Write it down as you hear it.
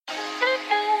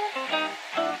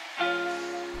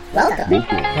Welcome.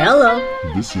 Hello.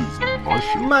 This is my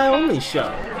show. My only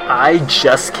show. I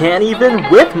just can't even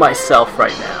with myself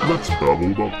right now. Let's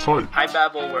babble about type. I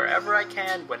babble wherever I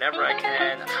can, whenever I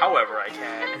can, however I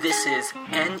can. This is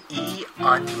NE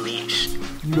Unleashed.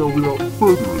 Now, without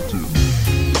further ado,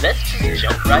 let's just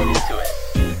jump right into it.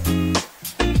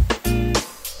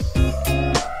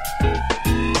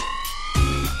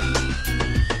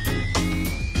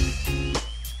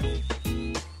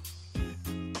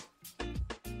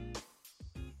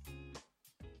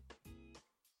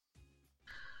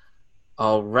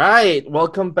 All right,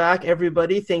 welcome back,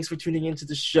 everybody. Thanks for tuning into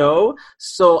the show.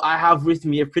 So I have with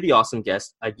me a pretty awesome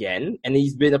guest again, and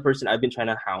he's been a person I've been trying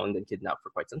to hound and kidnap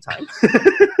for quite some time.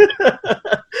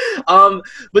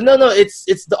 But no, it's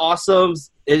the Awesomes.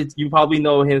 You probably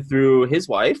know him through his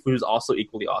wife, who's also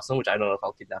equally awesome, which I don't know if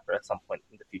I'll kidnap her at some point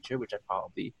in the future, which I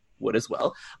probably would as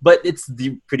well. But it's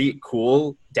the pretty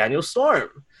cool Daniel Storm.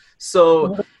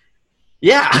 So...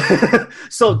 yeah.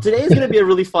 So today is going to be a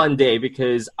really fun day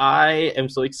because I am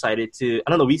so excited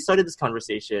we started this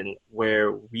conversation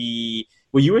where you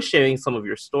were sharing some of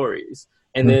your stories.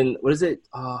 And then, what's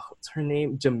her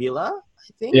name? Jamila,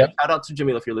 I think? Yeah. Shout out to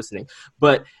Jamila if you're listening.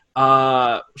 But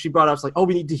she brought up, like,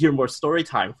 we need to hear more story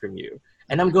time from you.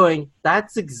 And I'm going,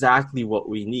 that's exactly what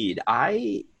we need.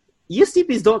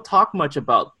 ESTPs don't talk much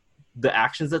about the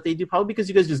actions that they do, probably because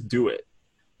you guys just do it.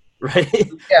 Right.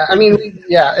 Yeah. I mean,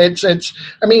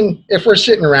 if we're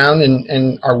sitting around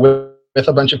and are with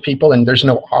a bunch of people and there's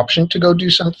no option to go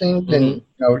do something, then,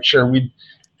 sure, we'd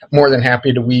more than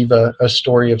happy to weave a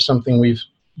story of something we've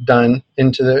done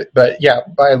into it. But yeah,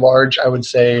 by and large, I would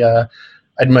say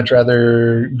I'd much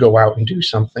rather go out and do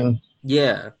something.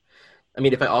 Yeah. I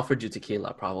mean, if I offered you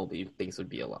tequila, probably things would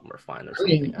be a lot more fun or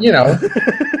something.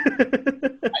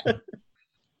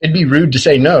 It'd be rude to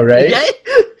say no, right? Yeah.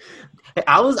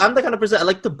 I'm the kind of person, I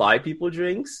like to buy people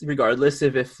drinks, regardless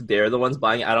if they're the ones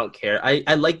buying it. I don't care.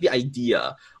 I like the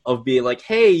idea of being like,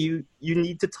 hey, you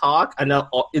need to talk, and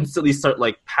I'll instantly start,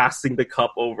 like, passing the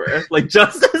cup over. Like,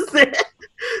 just as they...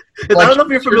 I don't know if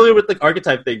you're familiar with the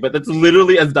archetype thing, but that's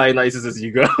literally as Dionysus as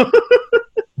you go.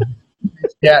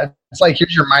 Yeah, it's like,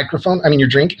 here's your microphone. I mean, your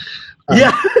drink.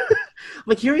 Yeah.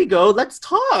 Like, here you go. Let's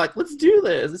talk. Let's do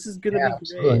this. This is going to be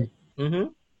great. Mm-hmm.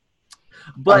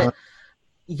 But...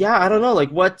 yeah, I don't know. Like,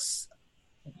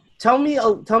 tell me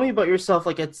about yourself.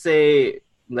 Like,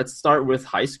 let's start with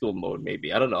high school mode,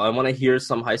 maybe. I don't know. I want to hear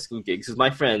some high school gigs because my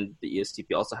friend, the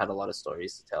ESTP, also had a lot of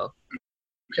stories to tell.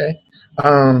 Okay.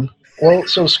 Well,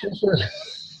 so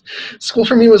school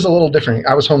for me was a little different.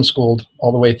 I was homeschooled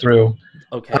all the way through.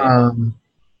 Okay.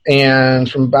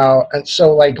 And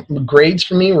grades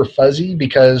for me were fuzzy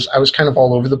because I was kind of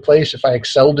all over the place. If I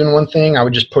excelled in one thing, I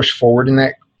would just push forward in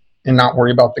that and not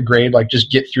worry about the grade, like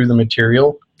just get through the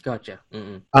material. Gotcha.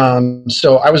 Mm-hmm.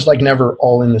 So I was like never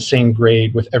all in the same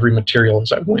grade with every material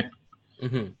as I went.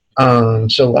 Mm-hmm.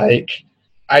 So like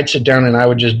I'd sit down and I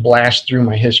would just blast through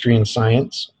my history and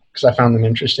science because I found them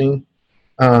interesting.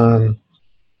 And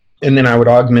then I would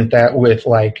augment that with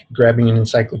like grabbing an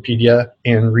encyclopedia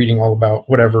and reading all about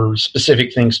whatever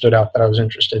specific thing stood out that I was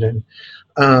interested in.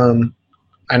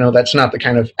 I know that's not the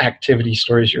kind of activity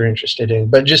stories you're interested in,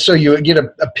 but just so you get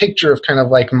a picture of kind of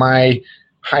like my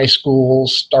high school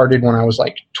started when I was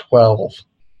like 12.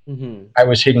 Mm-hmm. I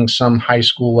was hitting some high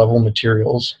school level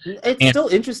materials. It's still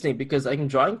interesting because I'm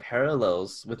drawing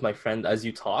parallels with my friend as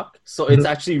you talk. So it's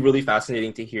actually really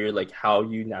fascinating to hear like how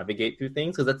you navigate through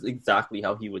things because that's exactly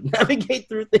how he would navigate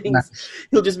through things. Nice.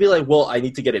 He'll just be like, well, I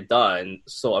need to get it done,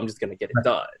 so I'm just going to get it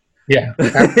done. Yeah.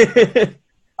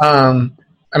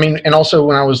 I mean, and also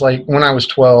when I was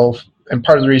 12, and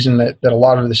part of the reason that a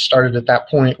lot of this started at that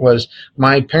point was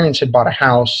my parents had bought a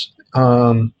house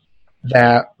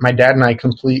that my dad and I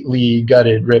completely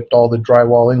gutted, ripped all the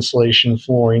drywall, insulation,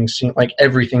 flooring, like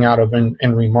everything out of and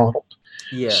remodeled.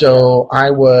 Yeah. So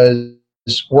I was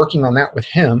working on that with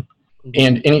him,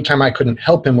 and anytime I couldn't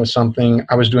help him with something,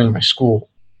 I was doing my school,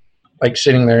 like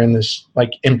sitting there in this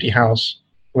like empty house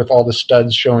with all the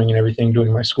studs showing and everything,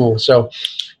 doing my school. So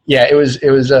yeah, it was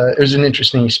an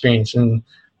interesting experience. And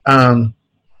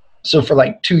so for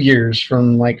like 2 years,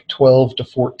 from like 12 to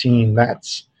 14,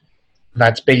 that's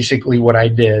basically what I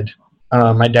did.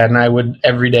 My dad and I would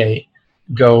every day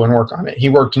go and work on it. He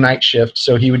worked night shift,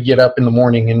 so he would get up in the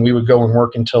morning and we would go and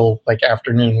work until like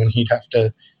afternoon when he'd have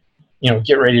to,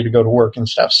 get ready to go to work and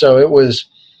stuff. So it was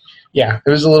a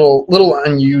little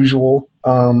unusual.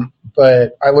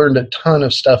 But I learned a ton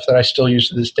of stuff that I still use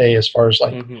to this day as far as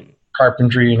like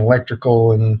carpentry and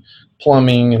electrical and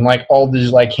plumbing and like all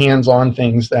these like hands-on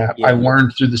things that I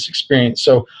learned through this experience.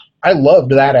 So I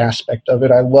loved that aspect of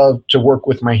it. I loved to work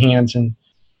with my hands and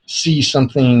see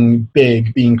something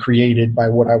big being created by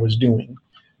what I was doing.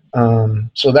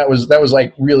 So that was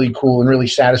like really cool and really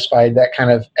satisfied. That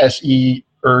kind of SE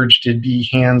urge to be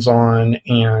hands-on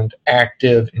and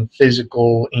active and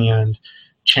physical and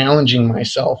challenging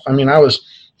myself. I mean, I was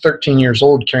 13 years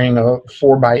old carrying a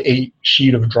 4x8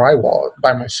 sheet of drywall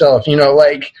by myself,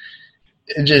 like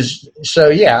it just, so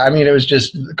yeah, I mean, it was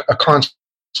just a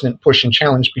constant push and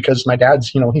challenge because my dad's,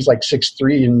 he's like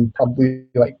 6'3" and probably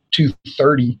like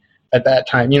 230 at that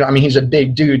time. I mean, he's a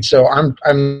big dude. So I'm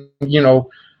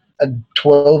a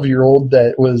 12-year-old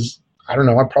that was, I don't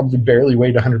know, I probably barely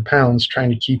weighed 100 pounds trying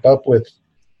to keep up with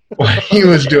what he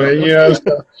was doing,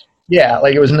 So, yeah,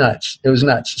 like it was nuts. It was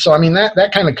nuts. So, I mean,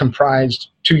 that kind of comprised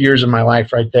 2 years of my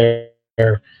life right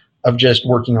there of just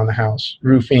working on the house,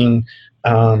 roofing,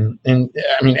 and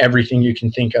I mean, everything you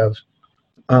can think of.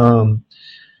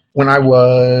 When I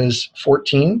was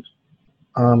 14,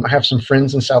 I have some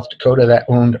friends in South Dakota that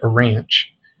owned a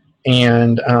ranch.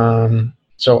 And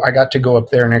so I got to go up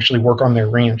there and actually work on their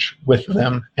ranch with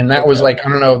them. And that was like, I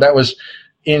don't know, that was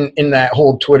in that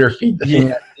whole Twitter feed. The thing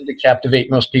that seemed to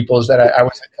captivate most people is that I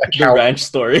was a cow. The ranch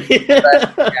story.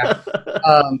 Yeah.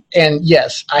 And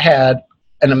yes, I had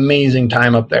an amazing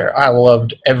time up there. I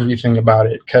loved everything about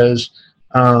it because,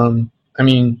 I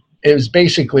mean,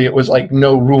 it was like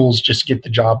no rules, just get the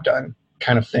job done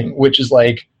kind of thing, which is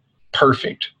like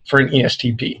perfect for an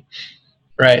ESTP,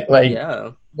 right? Like,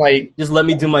 yeah. Like, just let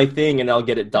me do my thing and I'll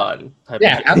get it done.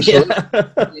 Yeah, absolutely.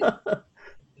 Yeah.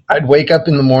 I'd wake up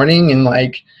in the morning and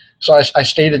like, so I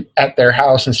stayed at their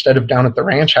house instead of down at the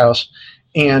ranch house.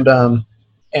 And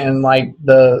like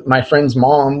my friend's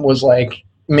mom was like,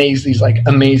 makes these like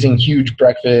amazing huge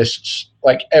breakfasts.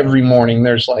 Like every morning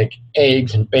there's like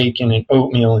eggs and bacon and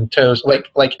oatmeal and toast,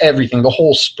 like everything, the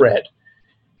whole spread.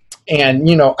 And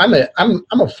I'm a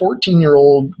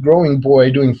 14-year-old growing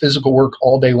boy doing physical work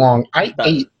all day long. I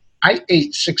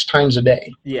ate 6 times a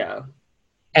day. Yeah,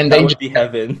 and that would be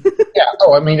heaven. Yeah.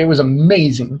 Oh, I mean, it was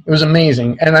amazing. It was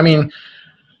amazing. And I mean,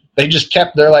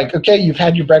 they're like, okay, you've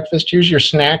had your breakfast. Here's your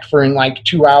snack for in like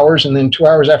 2 hours. And then 2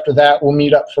 hours after that, we'll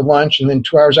meet up for lunch. And then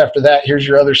 2 hours after that, here's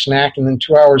your other snack. And then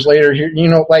 2 hours later, here,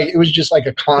 like it was just like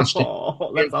a constant.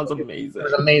 Oh, that sounds amazing. It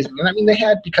was amazing. And I mean,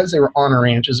 because they were on a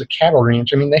ranch, as a cattle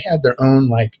ranch, I mean, they had their own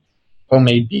like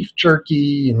homemade beef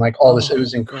jerky and like all this. It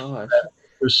was incredible. It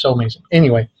was so amazing.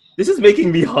 Anyway. This is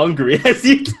making me hungry. I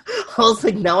was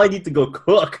like, now I need to go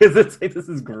cook because it's like, this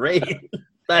is great. What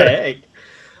the heck?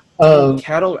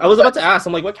 Cattle. I was about to ask.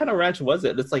 I'm like, what kind of ranch was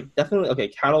it? It's like definitely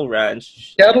cattle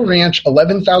ranch. Cattle ranch,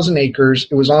 11,000 acres.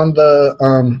 It was on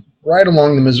the right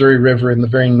along the Missouri River in the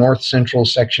very north central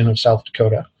section of South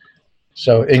Dakota.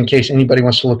 So, in case anybody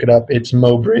wants to look it up, it's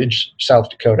Mobridge, South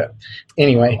Dakota.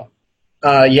 Anyway,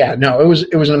 it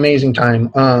was an amazing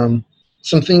time.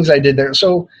 Some things I did there.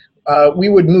 So, we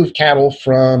would move cattle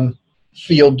from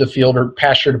field to field or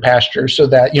pasture to pasture so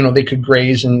that, they could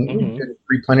graze and could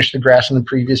replenish the grass in the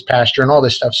previous pasture and all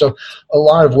this stuff. So a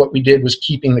lot of what we did was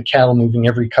keeping the cattle moving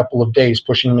every couple of days,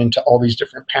 pushing them into all these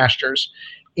different pastures.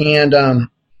 And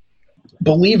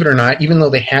believe it or not, even though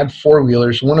they had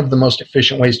four-wheelers, one of the most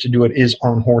efficient ways to do it is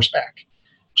on horseback,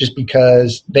 just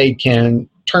because they can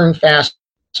turn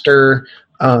faster.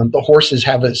 The horses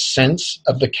have a sense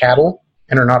of the cattle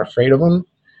and are not afraid of them.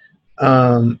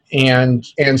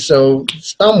 And so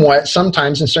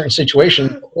sometimes in certain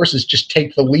situations, horses just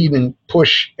take the lead and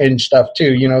push and stuff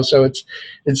too, so it's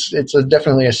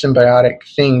definitely a symbiotic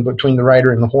thing between the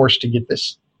rider and the horse to get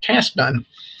this task done.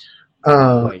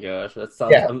 Oh my gosh. That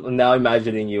sounds, yeah. I'm now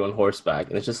imagining you on horseback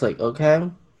and it's just like, okay.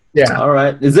 Yeah. All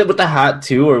right. Is it with the hat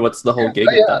too, or what's the whole gig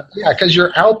with that? Yeah. 'Cause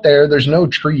you're out there, there's no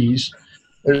trees,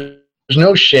 there's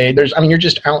no shade. You're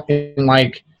just out in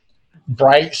like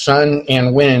bright sun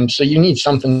and wind, so you need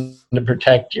something to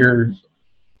protect your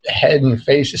head and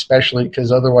face, especially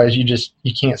because otherwise you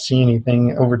can't see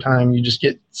anything over time. You just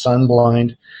get sun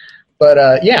blind.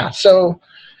 But so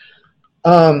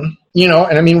and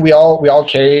I mean we all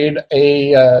carried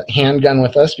a handgun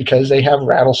with us because they have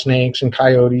rattlesnakes and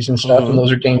coyotes and stuff, and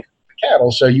those are dangerous for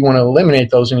cattle. So you want to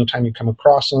eliminate those anytime you come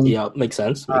across them. Yeah, makes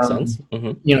sense. So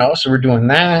we're doing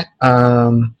that.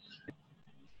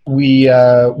 We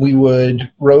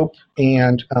would rope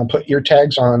and put ear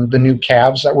tags on the new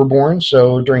calves that were born.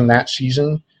 So during that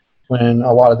season, when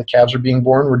a lot of the calves are being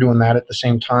born, we're doing that at the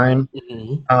same time.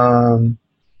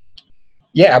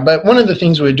 But one of the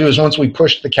things we would do is once we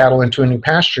pushed the cattle into a new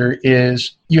pasture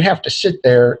is you have to sit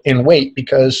there and wait,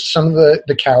 because some of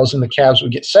the cows and the calves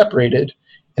would get separated,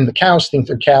 and the cows think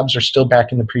their calves are still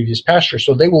back in the previous pasture.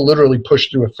 So they will literally push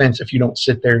through a fence if you don't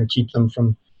sit there and keep them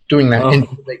from doing that Oh.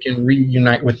 until they can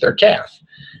reunite with their calf,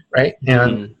 right?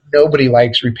 And Mhm. nobody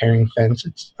likes repairing fence.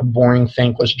 It's a boring,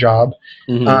 thankless job.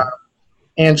 Mhm.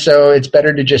 And so it's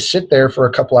better to just sit there for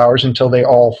a couple hours until they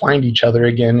all find each other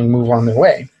again and move on their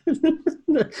way.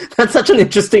 That's such an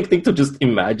interesting thing to just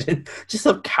imagine. Just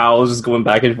have cows just going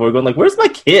back and forth, going like, "Where's my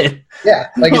kid?" Yeah,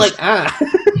 like like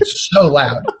it's so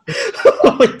loud.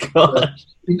 Oh my god!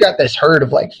 You've got this herd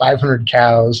of like 500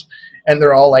 cows, and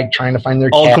they're all like trying to find their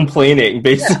All cat. complaining,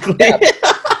 basically. Yeah.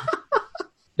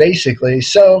 Basically.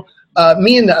 So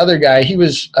me and the other guy,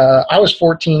 I was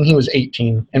 14, he was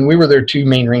 18, and we were their two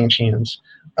main ranch hands.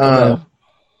 Okay.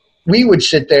 We would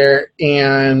sit there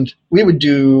and we would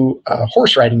do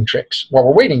horse riding tricks while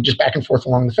we're waiting, just back and forth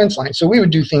along the fence line. So we would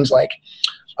do things like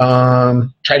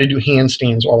try to do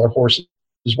handstands while our horse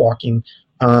is walking,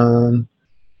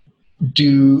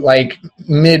 do like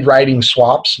mid-riding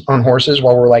swaps on horses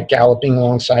while we're like galloping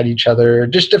alongside each other,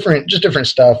 just different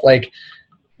stuff, like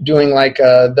doing like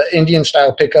the Indian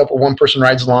style pickup where one person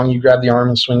rides along, you grab the arm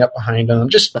and swing up behind them.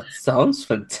 Just That sounds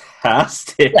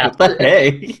fantastic. Yeah. What the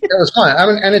heck? it was fun. I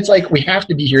mean, and it's like we have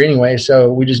to be here anyway,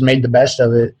 so we just made the best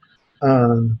of it,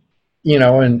 and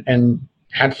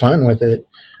had fun with it.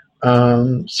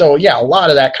 So yeah, a lot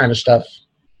of that kind of stuff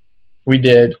we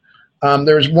did.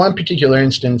 There was one particular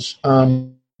instance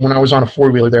when I was on a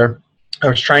four-wheeler there. I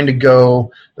was trying to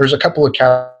go. There was a couple of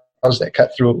cows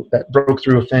that broke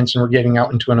through a fence and were getting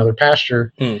out into another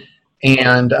pasture.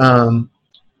 And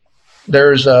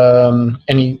there's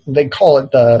they call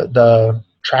it the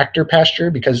tractor pasture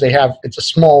because it's a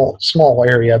small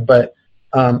area, but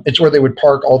it's where they would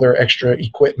park all their extra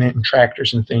equipment and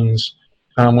tractors and things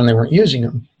when they weren't using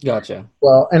them. Gotcha.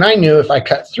 Well, and I knew if I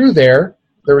cut through there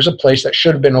was a place that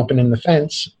should have been open in the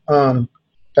fence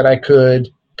that I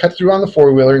could cut through on the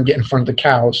four-wheeler and get in front of the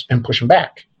cows and push them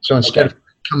back. So instead of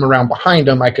come around behind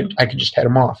them, I could just head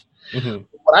them off. Mm-hmm.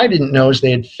 What I didn't know is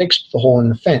they had fixed the hole in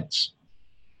the fence.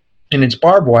 And it's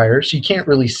barbed wire, so you can't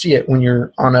really see it when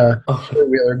you're on a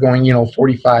four-wheeler going,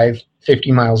 45,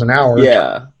 50 miles an hour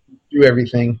through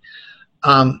everything.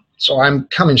 So I'm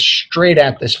coming straight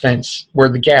at this fence where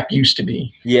the gap used to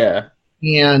be. Yeah.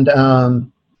 And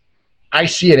I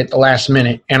see it at the last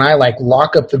minute, and I like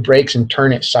lock up the brakes and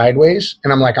turn it sideways.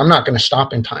 And I'm like, I'm not going to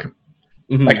stop in time.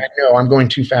 Mm-hmm. Like I know I'm going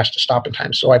too fast to stop in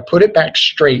time. So I put it back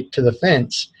straight to the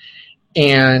fence,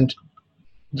 and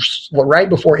right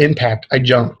before impact, I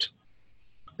jumped.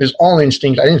 It was all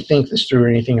instinct. I didn't think this through or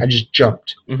anything. I just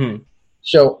jumped. Mm-hmm.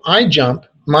 So I jump.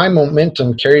 My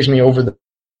momentum carries me over the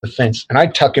fence, and I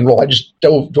tuck and roll. I just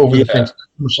dove over the fence.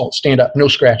 Stand up. No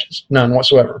scratches. None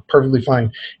whatsoever. Perfectly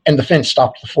fine. And the fence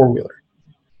stopped the four-wheeler.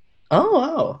 Oh,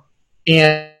 wow.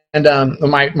 And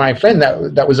my friend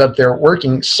that was up there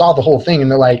working saw the whole thing, and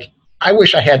they're like, I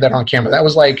wish I had that on camera. That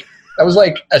was like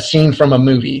a scene from a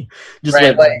movie. Just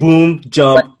right? like boom,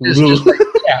 jump, boom.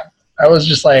 Yeah. I was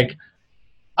just like,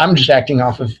 I'm just acting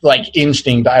off of like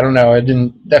instinct. I don't know. I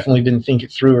definitely didn't think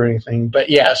it through or anything. But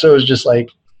yeah, so it was just like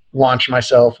launch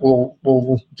myself.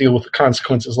 We'll deal with the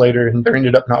consequences later, and there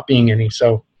ended up not being any.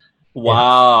 So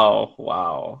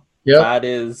Wow. Yep. That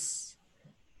is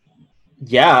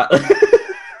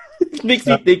It makes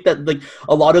me think that like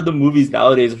a lot of the movies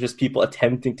nowadays are just people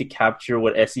attempting to capture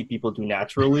what SE people do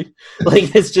naturally.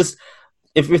 Like it's just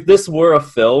if this were a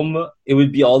film, it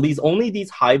would be only these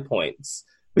high points.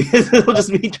 Because it'll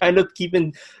just be trying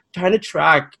to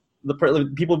track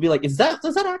people be like, does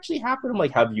that actually happen? I'm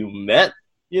like, have you met,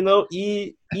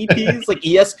 EPs, like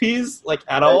ESPs, like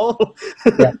at all?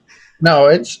 Yeah. No,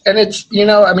 it's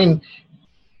I mean,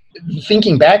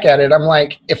 thinking back at it, I'm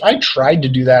like, if I tried to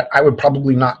do that, I would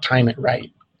probably not time it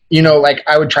right. Like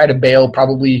I would try to bail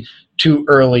probably too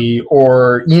early,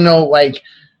 or, like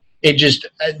it just,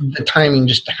 the timing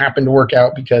just happened to work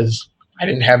out because I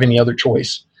didn't have any other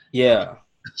choice. Yeah.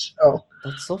 So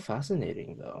that's so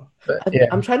fascinating, though. But, yeah.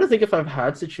 I'm trying to think if I've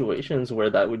had situations where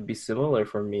that would be similar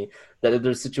for me. That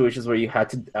there's situations where you had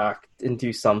to act and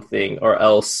do something, or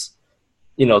else,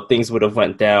 things would have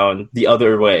went down the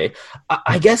other way.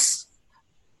 I guess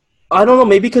I don't know.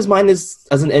 Maybe because mine is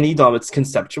as an NE dom, it's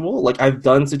conceptual. Like I've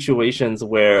done situations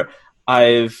where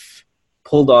I've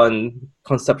pulled on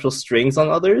conceptual strings on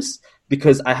others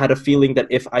because I had a feeling that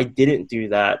if I didn't do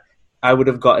that, I would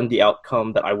have gotten the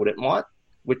outcome that I wouldn't want,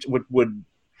 which would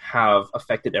have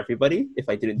affected everybody if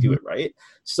I didn't do it right.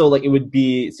 So like it would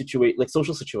be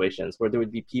social situations where there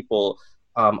would be people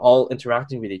all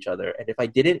interacting with each other, and if I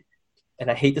didn't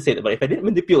and I hate to say that, but if I didn't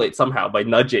manipulate somehow by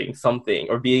nudging something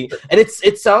or being, and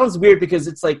it sounds weird because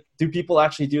it's like, do people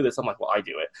actually do this? I'm like, well, I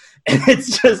do it. And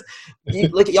it's just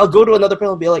like, I'll go to another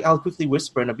person and be like, I'll quickly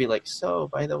whisper and I'll be like, so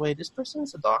by the way, this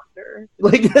person's a doctor.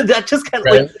 Like that, just kind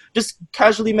of like, just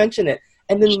casually mention it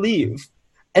and then leave.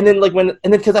 And then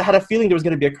because I had a feeling there was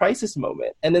going to be a crisis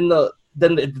moment, and then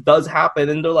it does happen,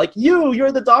 and they're like,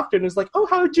 you're the doctor, and it's like, oh,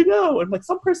 how did you know? And like,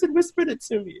 some person whispered it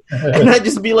to me, and I'd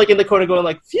just be like in the corner going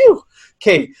like, phew,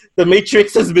 okay, the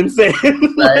Matrix has been saved.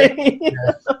 Like,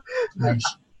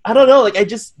 Nice. I don't know, like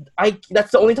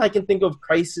that's the only time I can think of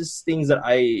crisis things that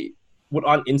I would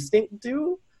on instinct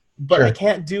do, but I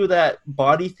can't do that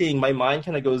body thing. My mind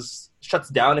kind of shuts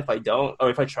down if I don't, or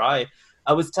if I try.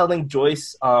 I was telling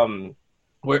Joyce,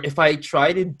 where if I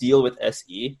try to deal with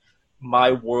SE,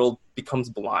 my world becomes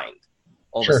blind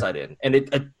all of a sudden. And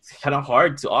it's kind of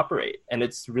hard to operate. And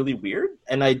it's really weird.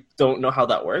 And I don't know how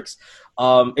that works.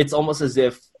 It's almost as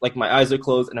if like my eyes are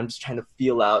closed and I'm just trying to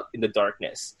feel out in the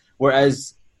darkness.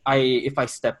 Whereas if I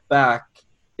step back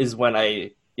is when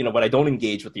when I don't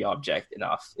engage with the object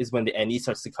enough, is when the NE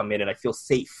starts to come in and I feel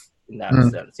safe in that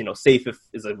sense. Safe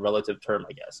is a relative term,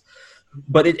 I guess.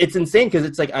 But it's insane because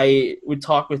it's like I would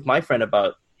talk with my friend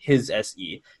about his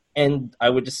SE, and I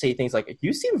would just say things like,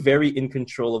 you seem very in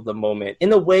control of the moment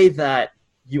in a way that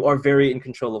you are very in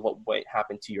control of what might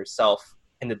happen to yourself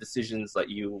and the decisions that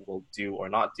you will do or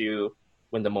not do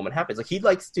when the moment happens. Like, he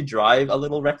likes to drive a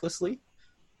little recklessly.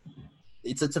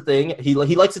 It's a thing. He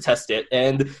likes to test it,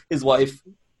 and his wife,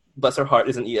 bless her heart,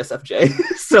 is an ESFJ.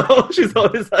 So she's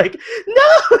always like,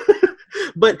 no!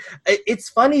 But it's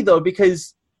funny, though,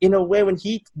 because in a way, when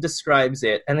he describes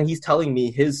it, and then he's telling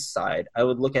me his side, I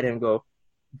would look at him and go,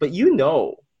 but you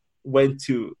know when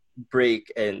to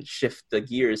brake and shift the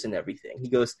gears and everything. He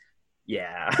goes,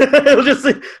 yeah. Just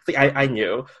like, I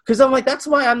knew. Because I'm like, that's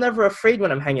why I'm never afraid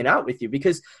when I'm hanging out with you.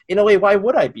 Because in a way, why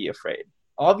would I be afraid?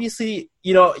 Obviously,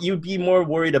 you'd be more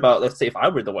worried about, let's say, if I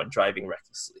were the one driving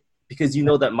recklessly. Because you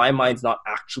know that my mind's not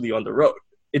actually on the road.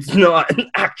 It's not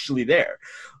actually there.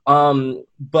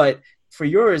 But for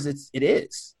yours, it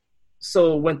is.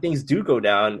 So when things do go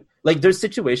down, like there's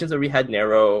situations where we had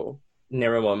narrow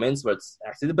moments where it's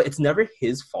accident, but it's never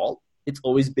his fault. It's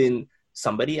always been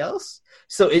somebody else.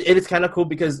 So it's kind of cool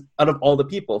because out of all the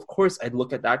people, of course, I'd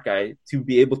look at that guy to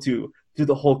be able to do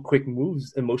the whole quick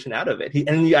moves and motion out of it.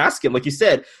 And you ask him, like you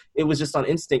said, it was just on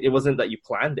instinct. It wasn't that you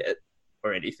planned it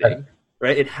or anything,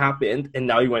 right? It happened, and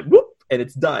now you went whoop, and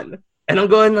it's done. And I'm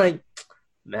going like,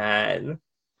 man,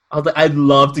 I'd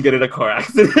love to get in a car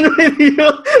accident with you.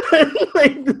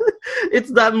 Like,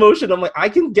 it's that motion. I'm like, I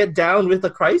can get down with a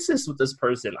crisis with this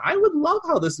person. I would love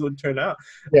how this would turn out.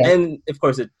 Yeah. And of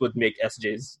course, it would make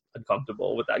SJs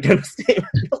uncomfortable with that kind of statement.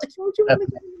 Like, don't you want to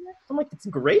get in there? I'm like, it's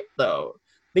great though.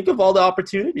 Think of all the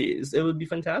opportunities. It would be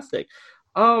fantastic.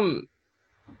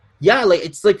 Yeah, like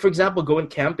it's like, for example, going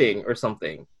camping or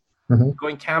something. Mm-hmm.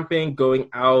 Going camping, going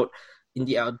out in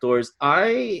the outdoors.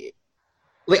 I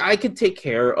could take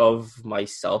care of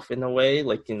myself in a way,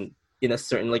 like in a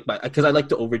certain, like, because I like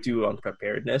to overdo on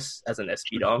preparedness as an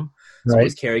SP dom. So I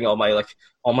was carrying all my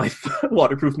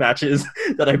waterproof matches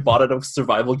that I bought at a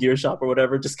survival gear shop or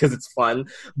whatever, just because it's fun.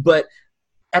 But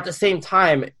at the same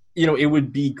time, it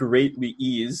would be greatly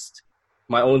eased,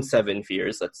 my own 7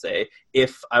 fears, let's say,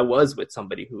 if I was with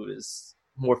somebody who is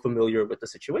more familiar with the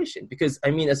situation. Because, I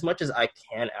mean, as much as I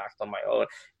can act on my own,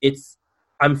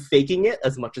 I'm faking it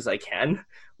as much as I can,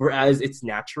 whereas it's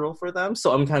natural for them.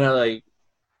 So I'm kind of like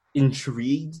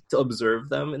intrigued to observe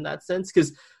them in that sense.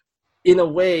 Because in a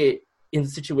way, in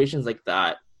situations like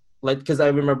that, like, because I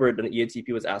remember an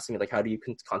ESTP was asking me, like, how do you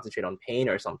concentrate on pain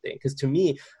or something? Because to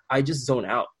me, I just zone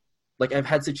out. Like, I've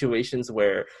had situations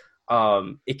where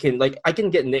it can, like, I can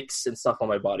get nicks and stuff on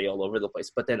my body all over the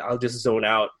place, but then I'll just zone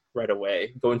out right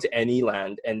away, go into any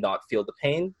land and not feel the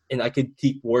pain. And I could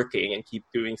keep working and keep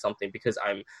doing something because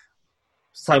I'm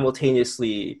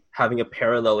simultaneously having a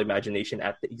parallel imagination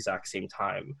at the exact same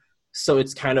time. So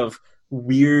it's kind of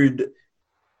weird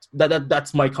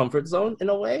that's my comfort zone in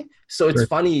a way. So it's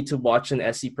funny to watch an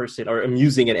SE person, or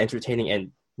amusing and entertaining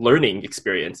and learning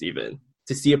experience, even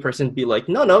to see a person be like,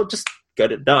 no, just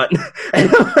get it done.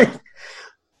 And I'm like,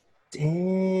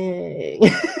 dang,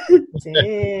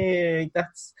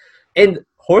 that's, and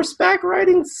horseback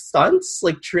riding stunts,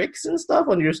 like tricks and stuff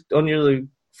on your like,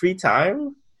 free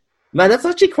time, man, that's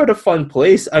actually quite a fun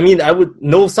place. I mean, I would,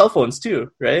 no cell phones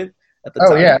too, right? At the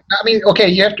time. Yeah. I mean, okay,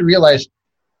 you have to realize,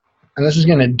 and this is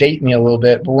going to date me a little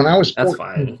bit, but when I was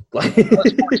 14, that's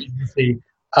fine.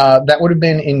 That would have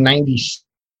been in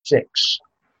 96.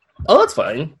 Oh, that's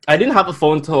fine. I didn't have a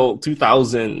phone until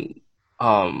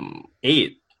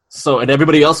 2008. So, and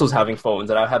everybody else was having phones,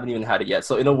 and I haven't even had it yet.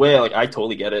 So, in a way, like I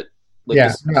totally get it. Like, Yeah,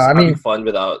 just, no, just I having mean, fun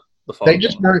without the phone.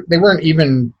 they weren't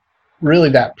even really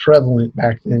that prevalent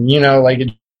back then. You know, like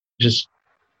it just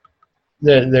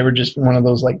they were just one of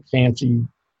those like fancy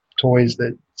toys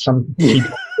that some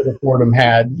people could afford them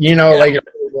had. You know, like it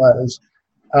really was.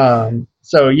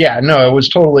 So yeah, no, it was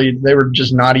totally. They were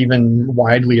just not even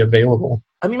widely available.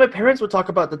 I mean, my parents would talk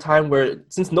about the time where,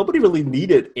 since nobody really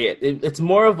needed it's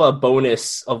more of a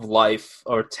bonus of life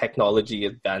or technology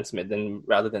advancement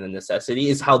rather than a necessity,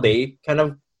 is how they kind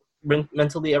of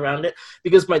mentally around it.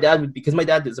 Because my dad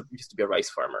used to be a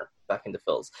rice farmer back in the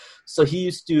Phils. So he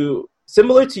used to,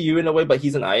 similar to you in a way, but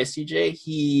he's an ISTJ,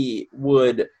 he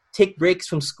would take breaks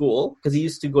from school, because he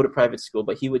used to go to private school,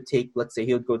 but he would take, let's say,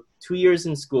 he would go 2 years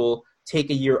in school,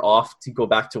 take a year off to go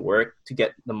back to work to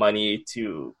get the money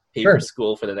to pay for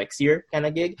school for the next year kind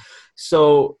of gig.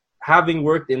 So having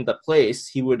worked in the place,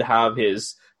 he'd have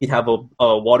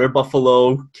a water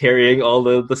buffalo carrying all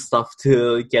of the stuff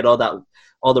to get all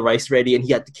the rice ready, and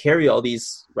he had to carry all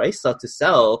these rice stuff to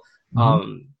sell,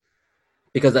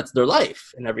 because that's their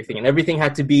life and everything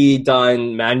had to be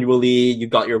done manually. You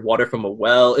got your water from a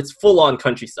well. It's full on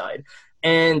countryside.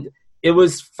 And it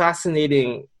was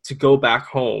fascinating to go back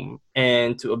home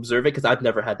and to observe it, because I've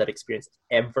never had that experience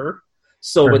ever.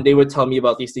 So when they would tell me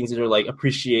about these things, they're like,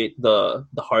 appreciate the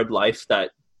hard life that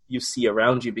you see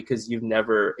around you because you've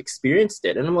never experienced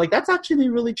it. And I'm like, that's actually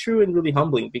really true and really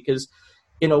humbling, because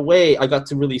in a way I got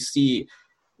to really see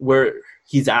where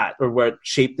he's at, or where it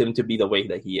shaped him to be the way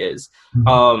that he is.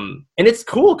 And it's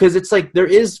cool because it's like there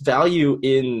is value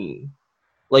in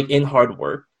hard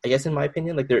work, I guess, in my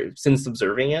opinion. Like, since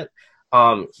observing it,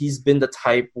 he's been the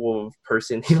type of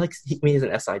person, he's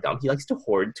an SI dom. He likes to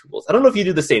hoard tools. I don't know if you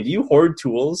do the same. Do you hoard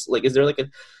tools? Like, is there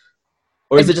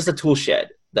or is it just a tool shed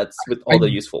that's with all the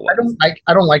useful ones? I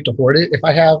don't like to hoard it. If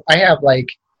I have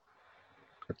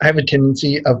a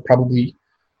tendency of probably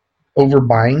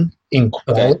overbuying in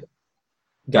quality. Okay.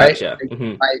 Gotcha. Right?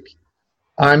 Mm-hmm. Like,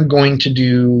 I'm going to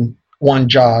do one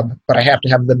job, but I have to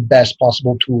have the best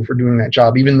possible tool for doing that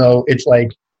job, even though it's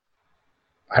like,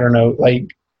 I don't know, like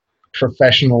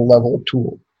professional level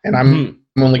tool. And I'm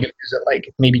only going to use it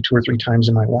like maybe 2 or 3 times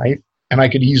in my life. And I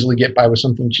could easily get by with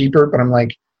something cheaper, but I'm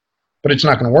like, but it's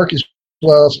not going to work as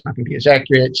well. It's not going to be as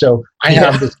accurate. So I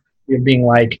have this idea of being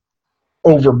like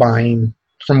overbuying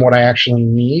from what I actually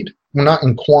need. Well, not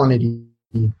in quantity,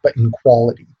 but in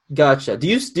quality. Gotcha. Do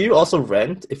you also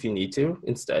rent if you need to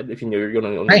instead, if you know you're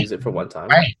going to only use it for one time?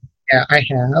 I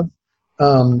have.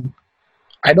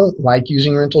 I don't like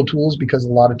using rental tools because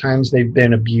a lot of times they've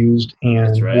been abused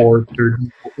and warped, or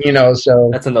so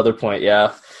that's another point.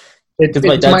 Yeah, because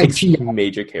my dad takes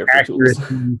major care for tools.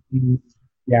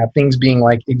 Yeah, things being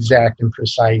like exact and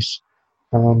precise.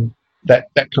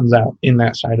 That comes out in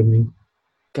that side of me.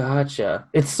 Gotcha.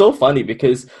 It's so funny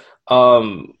because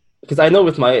I know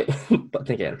with but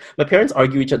again, my parents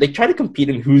argue each other. They try to compete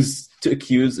in who's to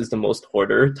accuse is the most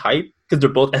hoarder type, because they're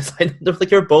both they're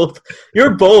like, you're both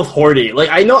hoardy. Like,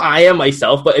 I know I am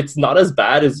myself, but it's not as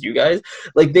bad as you guys.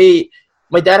 Like,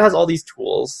 my dad has all these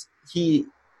tools. He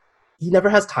never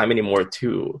has time anymore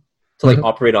to like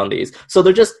operate on these, so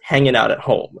they're just hanging out at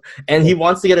home. And he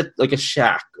wants to get a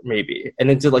shack maybe, and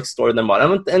then to like store them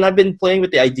on. And I've been playing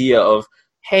with the idea of,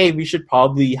 hey, we should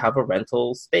probably have a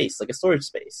rental space, like a storage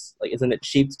space. Like, isn't it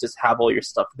cheap to just have all your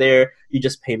stuff there? You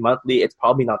just pay monthly. It's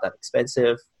probably not that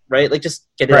expensive, right? Like, just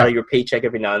get it out of your paycheck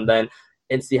every now and then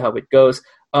and see how it goes.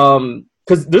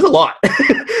 Because there's a lot.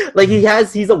 Like,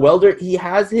 he's a welder. He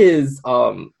has his, I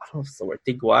don't know if it's the word,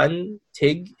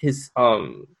 TIG, his,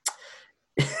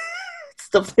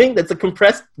 the thing that's the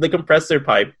compressor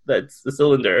pipe, that's the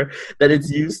cylinder that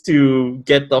it's used to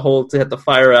get the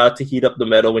fire out to heat up the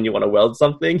metal when you want to weld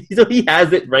something. So he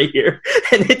has it right here,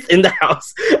 and it's in the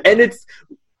house. And it's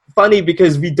funny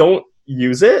because we don't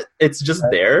use it. It's just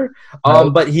there.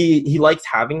 But he likes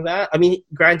having that. I mean,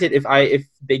 granted, if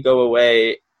they go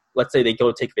away, let's say they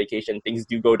go take vacation, things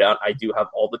do go down, I do have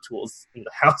all the tools in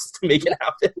the house to make it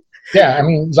happen. Yeah, I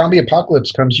mean, zombie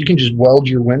apocalypse comes, you can just weld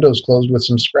your windows closed with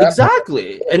some scrap.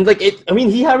 Exactly. And like he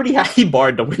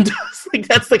barred the windows. Like,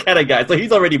 that's the kind of guy. So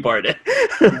he's already barred it.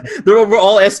 We're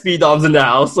all SP DOMs in the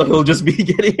house, so he'll just be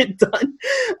getting it done.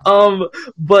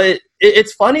 But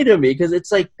it's funny to me because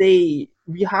it's like we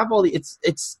have all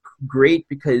it's great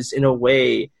because in a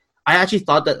way, I actually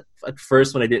thought that at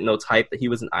first when I didn't know type that he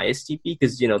was an ISTP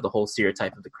because, the whole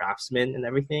stereotype of the craftsman and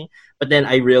everything. But then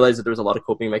I realized that there was a lot of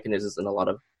coping mechanisms and a lot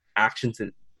of actions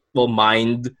and,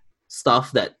 mind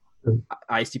stuff that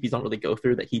ISTPs don't really go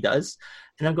through that he does.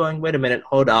 And I'm going, wait a minute,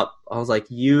 hold up. I was like,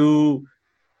 you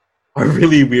are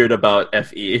really weird about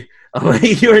FE. I'm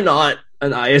like, you're not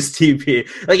an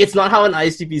ISTP. Like, it's not how an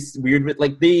ISTP is weird with,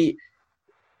 like,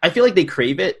 I feel like they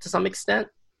crave it to some extent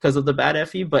because of the bad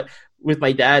FE, but with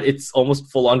my dad, it's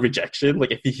almost full-on rejection.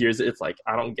 Like, if he hears it, it's like,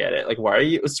 I don't get it. Like, why are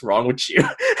you, what's wrong with you?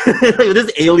 Like,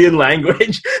 this alien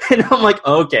language. And I'm like,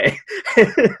 okay.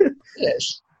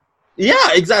 Yes.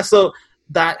 Yeah, exactly. So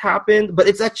that happened, but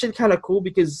it's actually kind of cool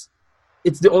because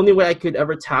it's the only way I could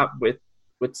ever tap with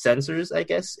sensors, I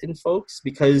guess, in folks,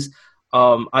 because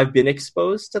I've been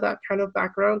exposed to that kind of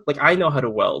background. Like, I know how to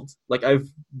weld. Like, I've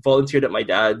volunteered at my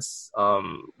dad's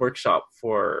workshop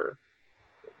for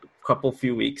a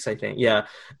few weeks, I think. Yeah.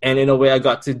 And in a way, I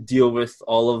got to deal with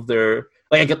all of their,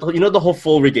 like, I get the whole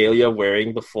full regalia,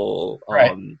 wearing the full,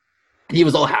 Right. he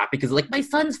was all happy because, like, my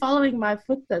son's following my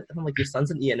footsteps. And I'm like, your son's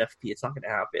an ENFP. It's not going to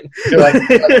happen. You're like,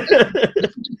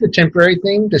 it's just a temporary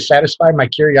thing to satisfy my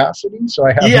curiosity. So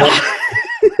I have Yeah.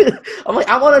 I'm like,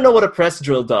 I want to know what a press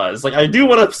drill does. Like, I do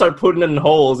want to start putting it in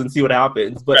holes and see what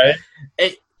happens. But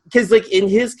because, like, in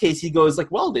his case, he goes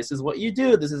like, well, this is what you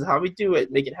do. This is how we do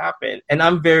it. Make it happen. And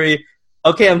I'm very,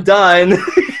 okay, I'm done.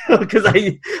 Because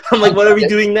I'm like, what are we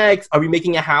doing next? Are we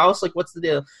making a house? Like, what's the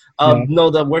deal? No,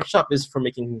 the workshop is for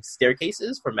making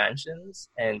staircases for mansions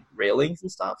and railings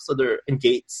and stuff. So and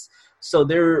gates. So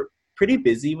they're pretty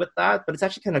busy with that. But it's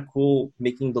actually kind of cool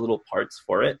making the little parts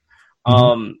for it.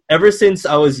 Mm-hmm. Ever since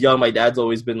I was young, my dad's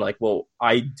always been like, well,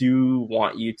 I do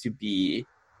want you to be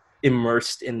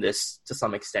immersed in this to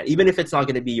some extent. Even if it's not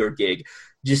going to be your gig,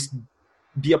 just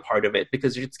be a part of it,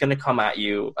 because it's going to come at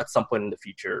you at some point in the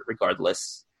future,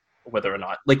 regardless whether or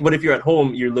not. Like, what if you're at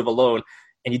home, you live alone,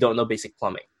 and you don't know basic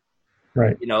plumbing?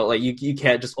 Right. You know, like, you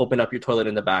can't just open up your toilet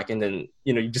in the back and then,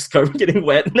 you know, you just start getting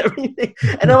wet and everything.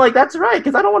 And I'm like, that's right,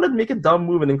 because I don't want to make a dumb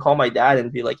move and then call my dad and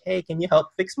be like, hey, can you help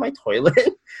fix my toilet?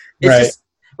 It's just,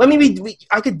 I mean,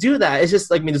 I could do that. It's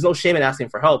just like, I mean, there's no shame in asking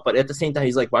for help, but at the same time,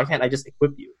 he's like, why can't I just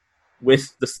equip you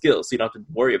with the skills so you don't have to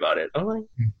worry about it? I'm like,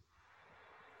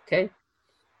 okay.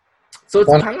 So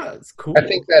it's cool. I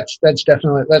think that's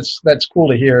definitely that's cool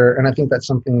to hear, and I think that's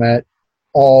something that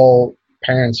all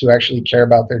parents who actually care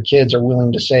about their kids are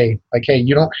willing to say, like, hey,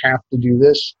 you don't have to do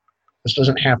this. This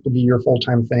doesn't have to be your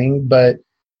full-time thing, but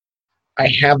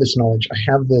I have this knowledge. I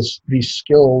have these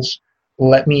skills.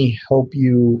 Let me help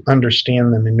you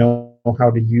understand them and know how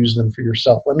to use them for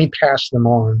yourself. Let me pass them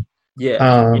on.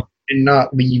 Yeah. And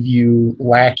not leave you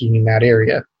lacking in that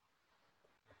area.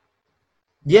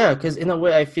 Yeah, because in a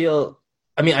way, I feel,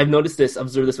 I mean, I've noticed this,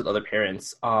 observed this with other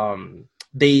parents.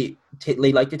 They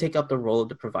like to take up the role of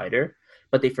the provider,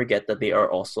 but they forget that they are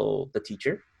also the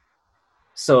teacher.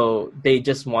 So they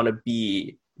just want to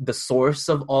be the source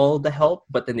of all the help,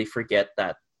 but then they forget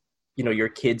that, you know, your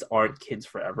kids aren't kids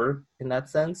forever in that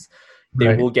sense.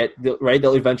 They will get, right?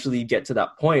 They'll eventually get to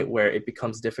that point where it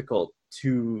becomes difficult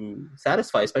to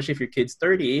satisfy, especially if your kid's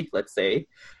 30, let's say,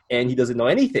 and he doesn't know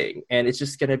anything. And it's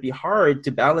just going to be hard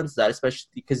to balance that, especially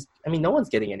because, I mean, no one's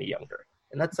getting any younger.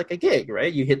 And that's like a gig,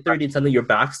 right? You hit 30 and suddenly your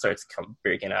back starts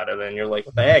breaking out of it, and you're like,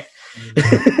 what the heck?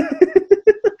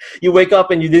 You wake up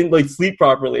and you didn't like sleep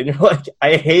properly, and you're like,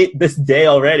 I hate this day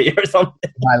already, or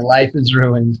something. My life is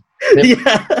ruined.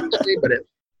 Yeah. But it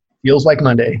feels like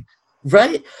Monday.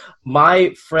 Right?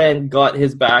 My friend got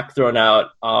his back thrown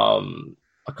out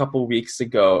a couple weeks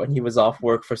ago, and he was off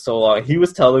work for so long. He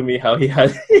was telling me how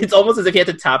it's almost as if he had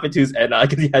to tap into his NI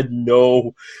because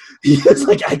he was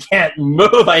like, I can't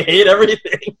move. I hate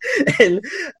everything.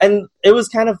 And it was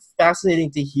kind of fascinating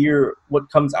to hear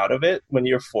what comes out of it when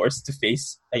you're forced to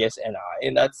face, I guess, NI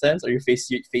in that sense, or you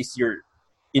face your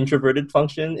introverted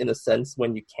function in a sense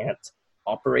when you can't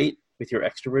operate with your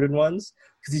extroverted ones.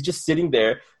 Because he's just sitting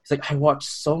there. He's like, I watched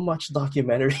so much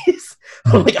documentaries.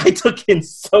 I'm like, I took in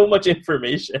so much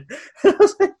information. I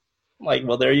was like,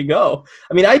 well, there you go.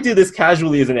 I mean, I do this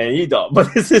casually as an NE dom,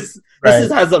 but this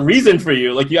has a reason for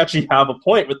you. Like, you actually have a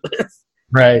point with this.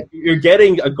 Right. You're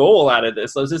getting a goal out of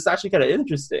this. So it's just actually kind of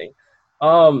interesting.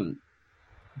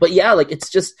 But yeah, like, it's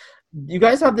just, you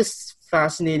guys have this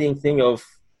fascinating thing of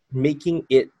making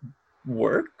it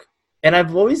work. And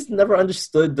I've always never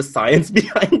understood the science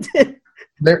behind it.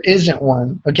 There isn't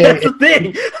one. Okay, that's the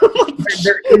thing.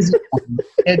 there isn't one.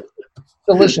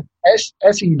 So listen,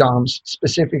 SE DOMs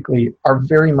specifically are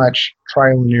very much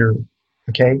trial and error.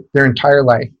 Okay, their entire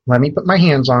life. Let me put my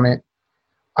hands on it.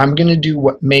 I'm going to do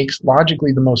what makes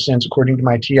logically the most sense according to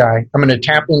my TI. I'm going to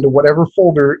tap into whatever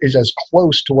folder is as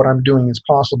close to what I'm doing as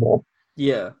possible.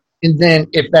 Yeah. And then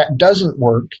if that doesn't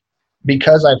work,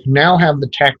 because I now have the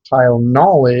tactile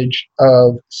knowledge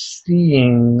of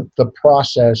seeing the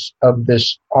process of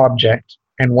this object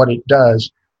and what it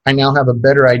does, I now have a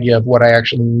better idea of what I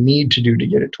actually need to do to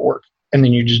get it to work. and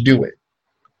then you just do it.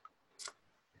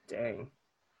 Dang.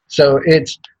 So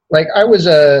it's like I was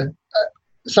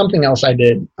something else I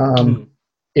did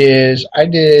is I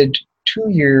did 2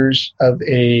 years of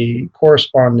a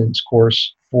correspondence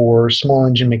course for small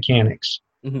engine mechanics.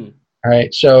 Mm-hmm. All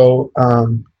right. So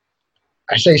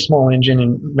I say small engine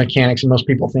and mechanics, and most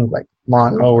people think like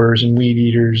lawn mowers and weed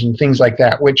eaters and things like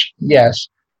that, which, yes,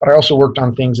 but I also worked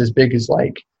on things as big as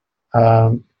like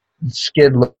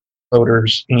skid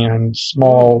loaders and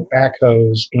small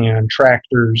backhoes and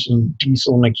tractors and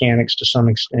diesel mechanics to some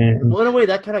extent. Well, in a way,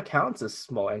 that kind of counts as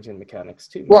small engine mechanics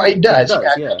too. Well, it does.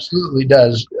 It absolutely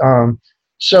does.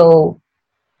 So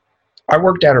I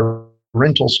worked at a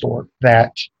rental store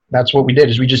that's what we did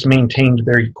is we just maintained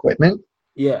their equipment.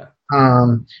 Yeah.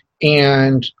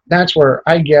 And that's where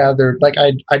I gathered, like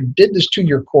I did this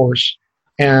 2-year course,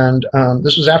 and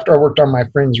this was after I worked on my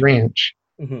friend's ranch.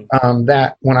 Mm-hmm.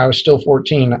 That when I was still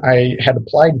 14, I had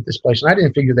applied at this place, and I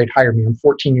didn't figure they'd hire me. I'm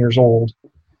 14 years old,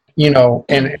 and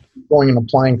going and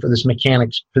applying for this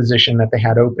mechanics position that they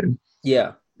had open.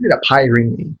 Yeah. They ended up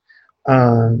hiring me.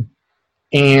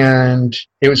 And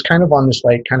it was kind of on this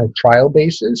like kind of trial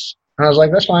basis. And I was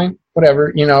like, that's fine,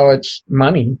 whatever, it's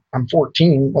money. I'm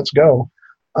 14. Let's go.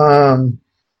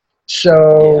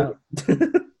 So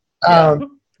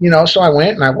I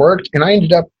went and I worked, and I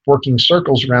ended up working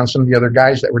circles around some of the other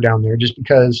guys that were down there just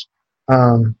because,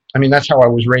 that's how I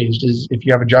was raised is if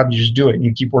you have a job, you just do it and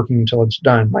you keep working until it's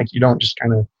done. Like you don't just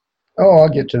kind of, I'll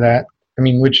get to that.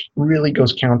 Which really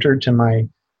goes counter to my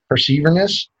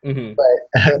perceiverness, but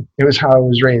it was how I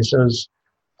was raised. So it was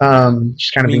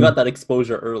just kind of. You got that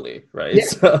exposure early, right? Yeah.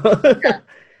 So. Yeah.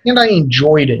 And I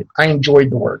enjoyed it. I enjoyed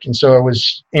the work, and so I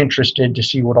was interested to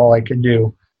see what all I could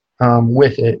do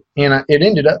with it. And it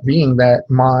ended up being that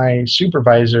my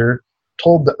supervisor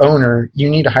told the owner,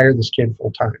 "You need to hire this kid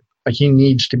full time. Like he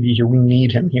needs to be here. We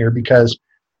need him here because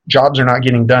jobs are not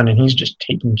getting done, and he's just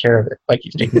taking care of it. Like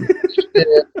he's taking."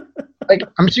 Like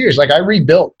I'm serious. Like I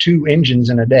rebuilt 2 engines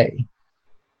in a day.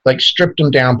 Like stripped them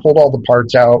down, pulled all the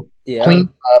parts out, cleaned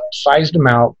them up, sized them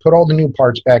out, put all the new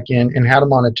parts back in, and had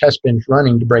them on a test bench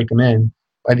running to break them in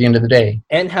by the end of the day.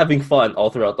 And having fun all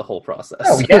throughout the whole process.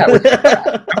 Oh yeah,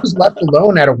 I was left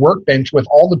alone at a workbench with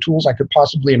all the tools I could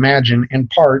possibly imagine and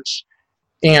parts,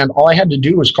 and all I had to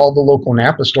do was call the local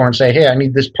Napa store and say, "Hey, I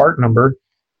need this part number."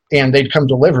 And they'd come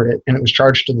deliver it, and it was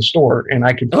charged to the store, and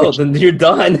I could. Oh, then you're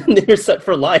done. You're set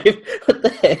for life. What the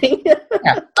heck?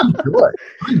 Yeah, I'm good.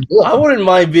 I wouldn't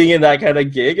mind being in that kind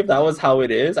of gig if that was how it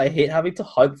is. I hate having to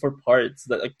hunt for parts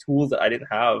tools that I didn't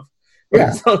have.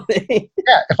 Yeah. Something.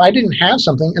 Yeah, if I didn't have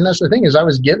something, and that's the thing is, I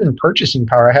was given purchasing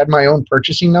power. I had my own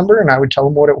purchasing number, and I would tell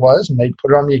them what it was, and they'd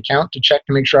put it on the account to check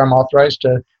to make sure I'm authorized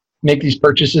to make these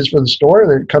purchases for the store.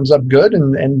 That it comes up good,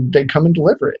 and they'd come and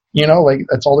deliver it. Like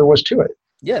that's all there was to it.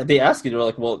 Yeah, they ask you, they're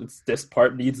like, well, this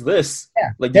part needs this.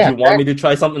 Yeah. Like, did you want me to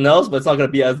try something else, but it's not going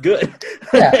to be as good?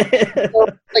 Yeah. So,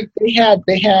 like they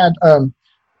had all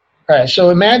right,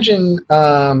 so imagine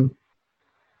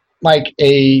like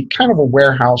a kind of a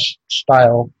warehouse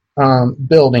style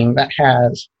building that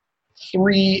has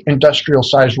 3 industrial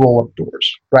sized roll-up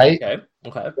doors, right?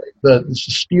 Okay. The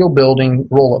steel building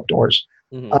roll-up doors.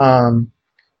 Mm-hmm.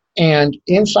 And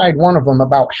inside one of them,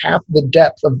 about half the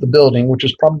depth of the building, which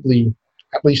is probably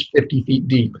at least 50 feet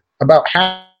deep, about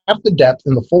half the depth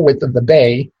and the full width of the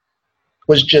bay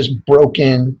was just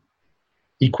broken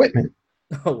equipment.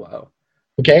 Oh, wow.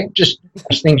 Okay? Just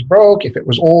as things broke, if it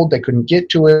was old, they couldn't get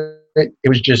to it. It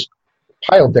was just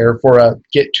piled there for a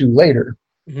get to later.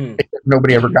 Mm-hmm.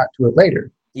 Nobody ever got to it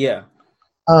later. Yeah.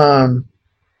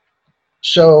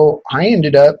 So I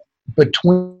ended up,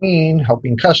 between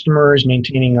helping customers,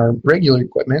 maintaining our regular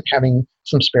equipment, having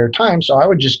some spare time. So I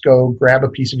would just go grab a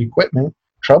piece of equipment,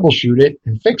 troubleshoot it,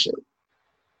 and fix it.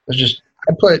 It's just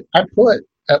I put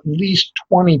at least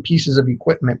 20 pieces of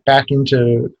equipment back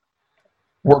into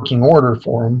working order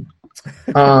for them.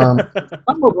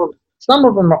 Some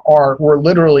of them were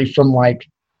literally from like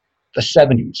the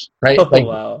 70s, right? Oh,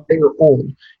 wow. They were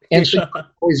old, and so you could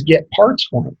always get parts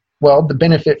for them. Well, the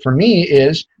benefit for me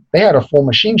is they had a full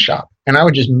machine shop, and I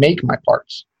would just make my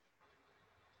parts.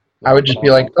 I would just be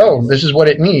like, "Oh, this is what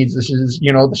it needs. This is,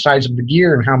 the size of the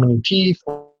gear and how many teeth,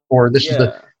 or this is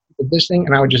this thing,"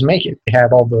 and I would just make it. They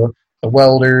had all the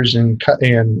welders and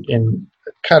cutters,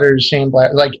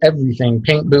 sandblasters, like everything,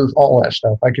 paint booth, all that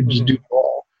stuff. I could just do it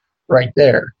all right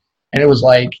there, and it was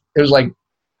like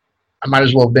I might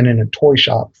as well have been in a toy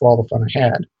shop for all the fun I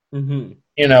had, and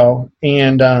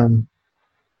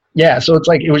so it's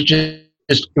like it was just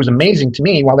it was amazing to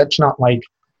me. While that's not like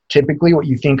typically what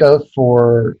you think of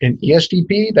for an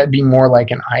ESTP, that'd be more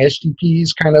like an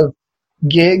ISTP's kind of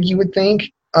gig, you would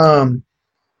think.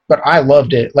 But I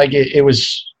loved it. Like it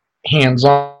was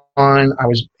hands-on. I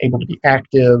was able to be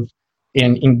active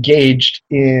and engaged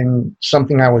in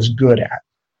something I was good at.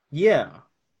 Yeah.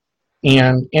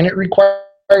 And it required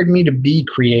me to be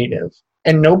creative.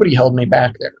 And nobody held me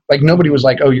back there. Like nobody was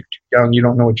like, "Oh, you're too young, you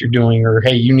don't know what you're doing," or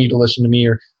 "Hey, you need to listen to me,"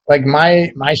 or like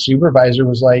my supervisor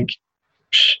was like,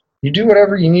 "You do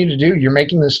whatever you need to do. You're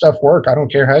making this stuff work. I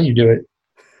don't care how you do it."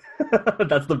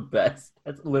 That's the best.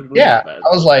 That's literally Yeah. the best. I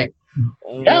was like,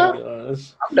 Oh "Yeah, my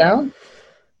gosh. I'm down."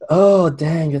 Oh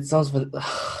dang, it sounds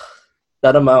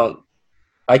that amount.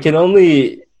 I can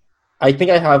only I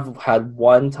think I have had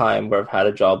one time where I've had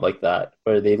a job like that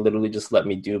where they literally just let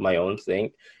me do my own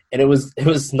thing. And it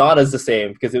was not as the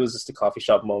same because it was just a coffee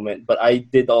shop moment, but I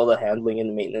did all the handling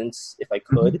and maintenance if I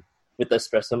could with the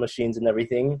espresso machines and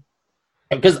everything.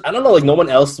 Because I don't know, like no one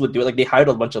else would do it. Like they hired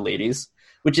a bunch of ladies,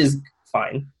 which is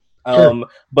fine. Sure.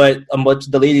 But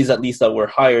the ladies at least that were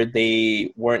hired,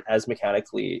 they weren't as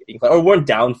mechanically inclined or weren't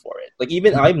down for it. Like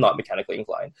even I'm not mechanically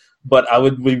inclined, but I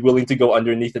would be willing to go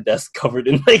underneath the desk covered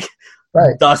in like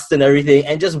Right. dust and everything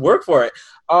and just work for it.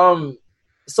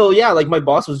 So yeah, like my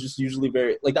boss was just usually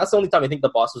very like that's the only time I think the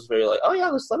boss was very like, oh yeah,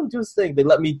 let's let him do his thing. They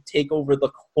let me take over the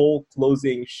whole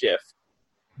closing shift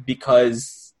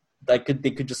because they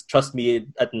could just trust me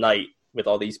at night with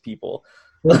all these people.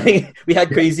 Like we had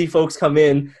crazy folks come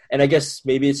in, and I guess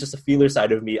maybe it's just a feeler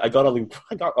side of me. I got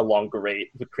along great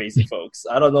with crazy folks.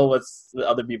 I don't know what's the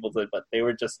other people did, but they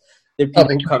were just they're people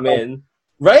who come in,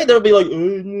 right? They'll be like,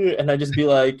 and I just be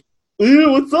like,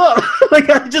 what's up? Like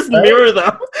I just mirror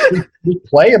them. We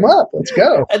play them up. Let's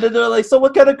go. And then they're like, so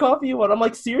what kind of coffee you want? I'm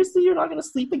like, seriously, you're not gonna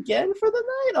sleep again for the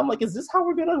night? I'm like, is this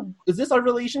our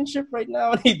relationship right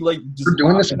now? And he'd like just We're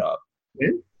doing this it up.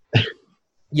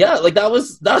 Yeah, like that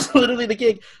was literally the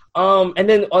gig. And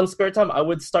then on spare time, I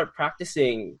would start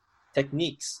practicing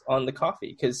techniques on the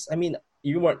coffee because I mean,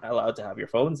 you weren't allowed to have your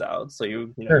phones out, so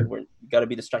you got to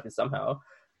be distracted somehow.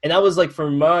 And that was like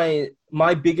for my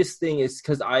biggest thing is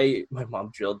because my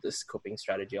mom drilled this coping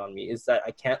strategy on me is that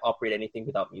I can't operate anything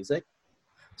without music.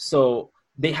 So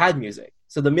they had music.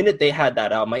 So the minute they had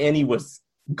that out, my NE was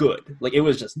good. Like it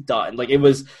was just done. Like it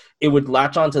would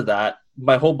latch onto that.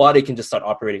 My whole body can just start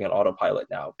operating on autopilot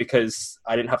now because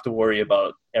I didn't have to worry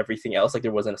about everything else. Like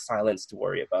there wasn't a silence to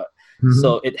worry about. Mm-hmm.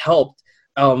 So it helped.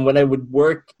 When I would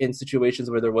work in situations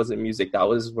where there wasn't music, that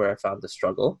was where I found the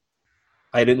struggle.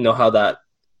 I didn't know how that,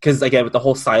 because again, with the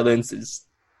whole silence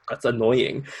that's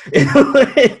annoying. And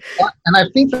I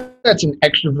think that's an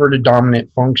extroverted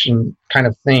dominant function kind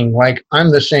of thing. Like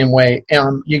I'm the same way.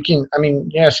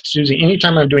 Yes, Susie,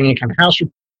 anytime I'm doing any kind of house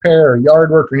repair or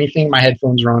yard work or anything, my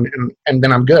headphones are on and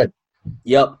then I'm good.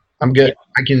 Yep. I'm good.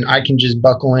 Yep. I can just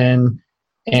buckle in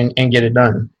and get it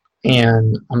done.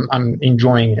 And I'm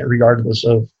enjoying it regardless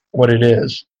of what it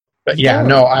is. But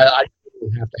I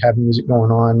have to have music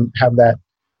going on, have that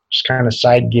just kind of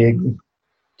side gig.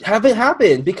 Have it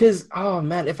happen because, oh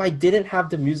man, if I didn't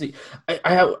have the music,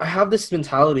 I have this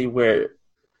mentality where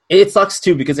it sucks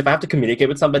too because if I have to communicate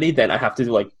with somebody, then I have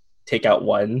to like take out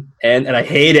one and I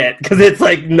hate it because it's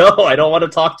like, no, I don't want to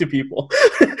talk to people.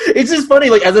 It's just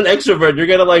funny, like as an extrovert, you're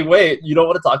gonna like, wait, you don't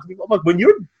want to talk to people? I'm like, when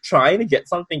you're trying to get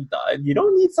something done, you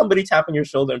don't need somebody tapping your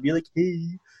shoulder and be like,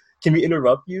 hey, can we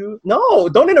interrupt you? No,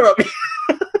 don't interrupt me.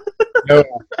 No.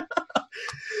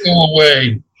 No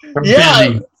way. I'm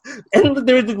busy. And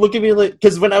they would look at me like,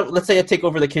 because let's say I take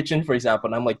over the kitchen, for example,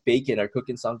 and I'm like baking or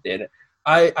cooking something,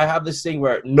 I have this thing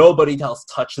where nobody else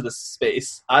touch this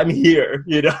space. I'm here,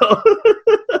 you know?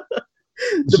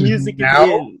 The music now is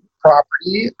in.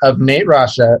 Property of Nate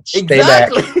Rossett. Stay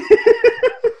exactly. back.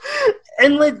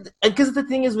 And like, because the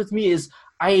thing is with me is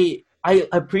I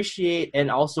appreciate and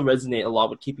also resonate a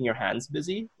lot with keeping your hands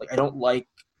busy. Like I don't like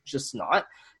just not.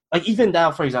 Like even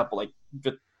now, for example, like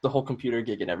the whole computer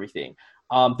gig and everything.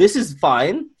 This is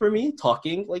fine for me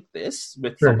talking like this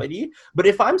with somebody. But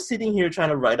if I'm sitting here trying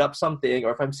to write up something,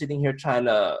 or if I'm sitting here trying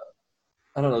to,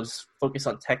 I don't know, just focus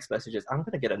on text messages, I'm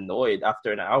going to get annoyed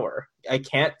after an hour. I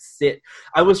can't sit.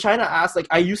 I was trying to ask, like,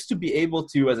 I used to be able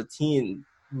to, as a teen,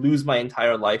 lose my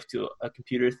entire life to a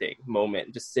computer thing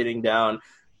moment, just sitting down,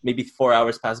 maybe 4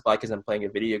 hours pass by because I'm playing a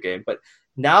video game. But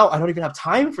now I don't even have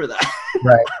time for that.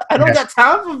 Right. I don't got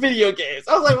time for video games.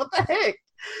 I was like, what the heck?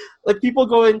 Like people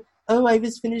going, oh, I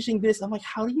was finishing this. I'm like,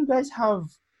 how do you guys have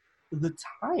the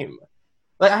time?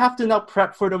 Like I have to now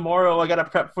prep for tomorrow. I got to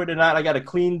prep for tonight. I got to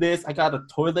clean this. I got a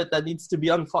toilet that needs to be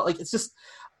unclogged. Like it's just,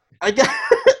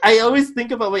 I always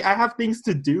think about like, I have things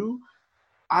to do.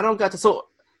 I don't got to. So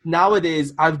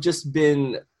nowadays I've just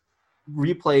been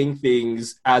replaying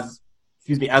things as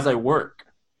I work.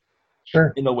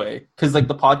 Sure. In a way. Cause like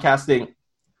the podcasting,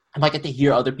 if I get to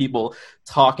hear other people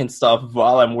talk and stuff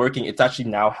while I'm working, it's actually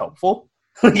now helpful.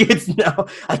 Like it's now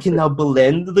I can now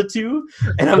blend the two,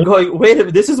 and I'm going, wait a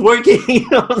minute, this is working. You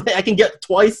know, like I can get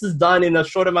twice as done in a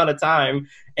short amount of time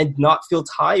and not feel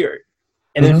tired,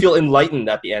 and then feel enlightened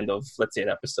at the end of, let's say, an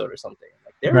episode or something.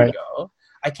 Like there we go.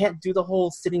 I can't do the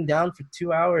whole sitting down for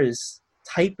 2 hours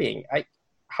typing.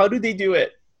 How do they do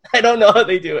it? I don't know how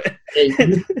they do it.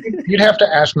 You'd have to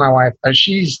ask my wife.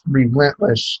 She's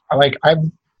relentless. Like I've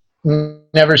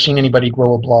never seen anybody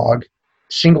grow a blog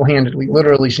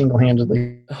literally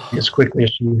single-handedly as quickly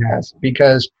as she has,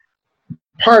 because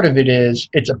part of it is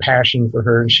it's a passion for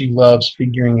her and she loves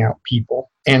figuring out people.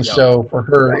 And so for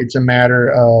her, it's a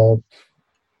matter of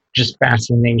just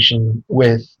fascination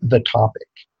with the topic.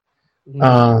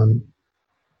 You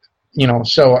know,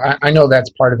 so I know that's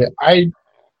part of it.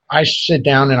 I sit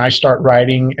down and I start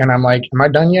writing and I'm like, am I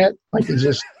done yet? Like, is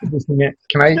this it?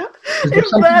 Can I? If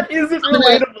that isn't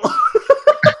relatable.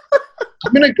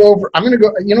 I'm going to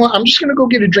go, you know what? I'm just going to go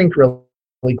get a drink really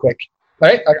quick.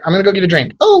 Right? I'm going to go get a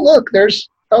drink. Oh, look,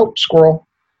 squirrel.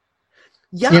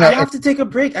 Yeah, you know, I have to take a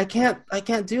break. I can't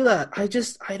do that.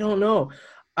 I don't know.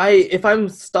 If I'm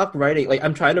stuck writing, like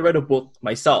I'm trying to write a book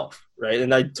myself, right?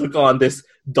 And I took on this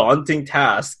daunting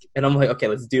task and I'm like, okay,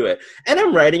 let's do it. And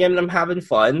I'm writing and I'm having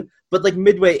fun. But like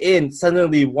midway in,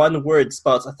 suddenly one word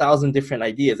spouts 1,000 different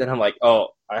ideas. And I'm like, oh,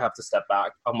 I have to step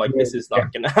back. I'm like, this is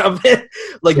not going to happen.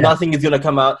 Like nothing is going to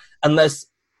come out unless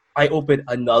I open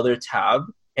another tab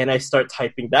and I start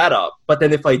typing that up. But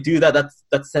then if I do that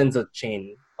sends a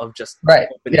chain of just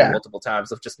opening multiple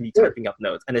tabs of just me typing up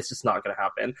notes, and it's just not going to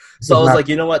happen. So I was like,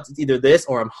 you know what? It's either this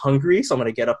or I'm hungry, so I'm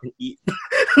going to get up and eat. That's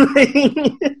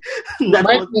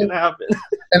what's going to happen.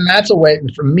 And that's a way,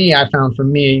 I found for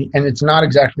me, and it's not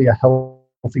exactly a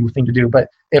healthy thing to do, but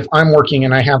if I'm working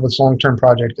and I have this long-term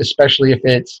project, especially if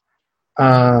it's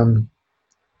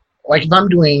like if I'm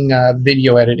doing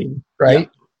video editing, right?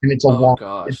 And it's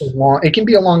it can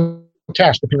be a long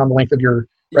task depending on the length of your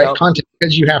content,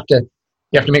 because you have to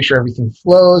make sure everything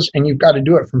flows, and you've got to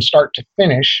do it from start to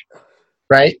finish,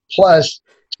 right? Plus,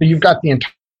 so you've got the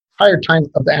entire time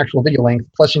of the actual video length,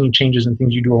 plus any changes and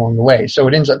things you do along the way. So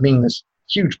it ends up being this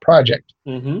huge project.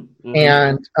 And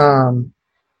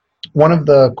one of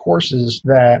the courses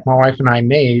that my wife and I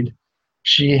made,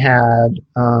 she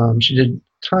did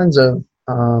tons of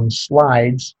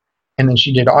slides, and then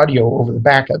she did audio over the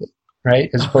back of it, right?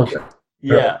 As opposed to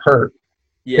her.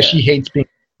 Because she hates being at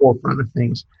the forefront of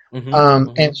things.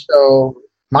 And so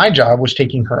my job was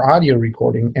taking her audio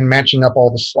recording and matching up all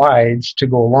the slides to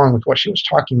go along with what she was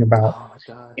talking about,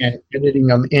 and editing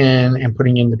them in and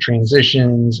putting in the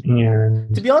transitions.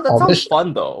 And to be honest, that sounds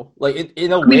fun though. Like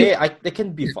in a way, it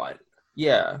can be fun.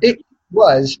 Yeah, it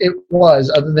was.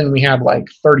 Other than we had like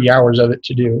 30 hours of it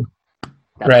to do.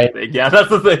 Right. Yeah, that's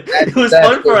the thing. It was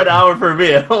fun for an hour for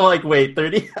me. I'm like, wait,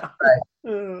 30 hours.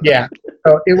 Right. Yeah.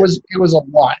 So it was a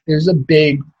lot. It was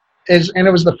and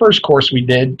it was the first course we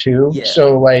did too. Yeah.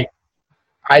 So like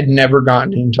I'd never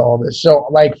gotten into all this. So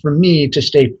like for me to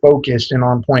stay focused and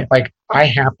on point, like I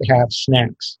have to have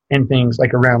snacks and things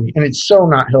like around me. And it's so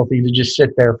not healthy to just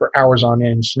sit there for hours on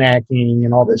end snacking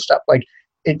and all this stuff. Like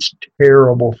it's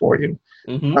terrible for you.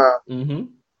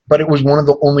 But it was one of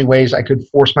the only ways I could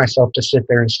force myself to sit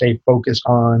there and stay focused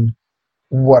on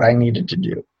what I needed to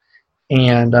do.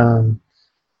 And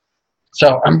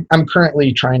so I'm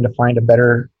currently trying to find a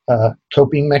better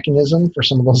coping mechanism for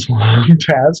some of those long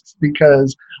tasks,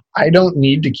 because I don't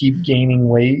need to keep gaining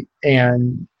weight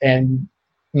and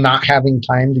not having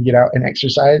time to get out and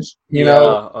exercise. You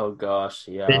know? Oh gosh.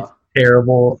 Yeah. It's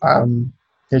terrible.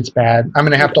 It's bad. I'm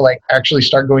going to have to like actually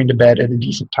start going to bed at a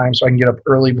decent time so I can get up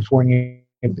early before any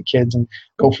of the kids and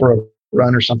go for a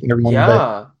run or something every morning.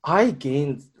 Yeah. I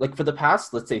gained like for the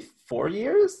past, let's say 4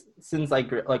 years since I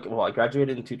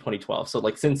graduated into 2012. So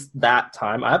like since that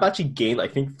time, I've actually gained, I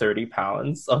think 30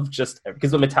 pounds of just because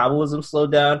the metabolism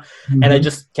slowed down and I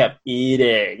just kept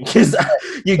eating because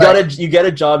you get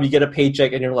a job, you get a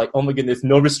paycheck and you're like, oh my goodness,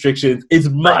 no restrictions. It's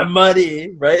my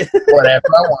money, right? Whatever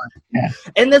I want. Yeah.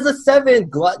 And there's a 7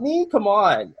 gluttony. Come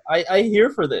on. I here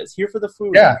for this, here for the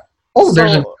food. Yeah. Oh,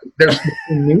 so, there's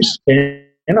a new spin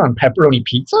on pepperoni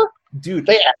pizza. Dude,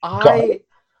 they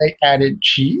added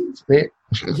cheese.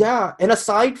 Yeah, and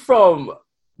aside from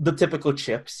the typical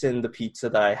chips and the pizza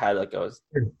that I had like I was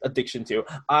addiction to,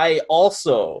 I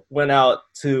also went out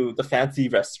to the fancy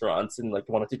restaurants and like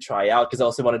wanted to try out because I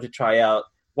also wanted to try out.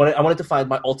 I wanted to find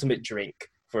my ultimate drink,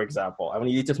 for example. I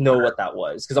needed to know what that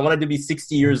was because I wanted to be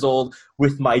 60 years old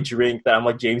with my drink that I'm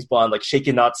like James Bond, like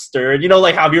shaken not stirred. You know,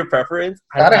 like have your preference.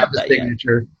 I don't have the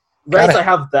signature. Right, so I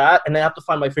have that, and I have to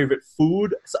find my favorite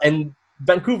food. And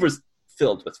Vancouver's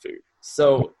filled with food.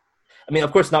 So, I mean,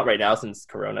 of course, not right now since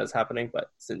Corona is happening, but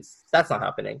since that's not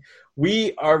happening,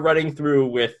 we are running through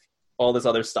with all this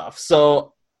other stuff.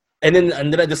 So, and then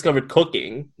I discovered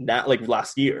cooking that like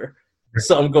last year.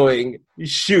 So I'm going,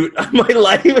 shoot, my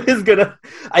life is gonna.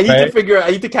 I need to figure out.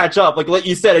 I need to catch up. Like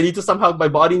you said, I need to somehow. My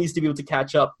body needs to be able to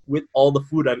catch up with all the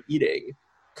food I'm eating,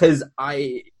 because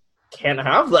I can't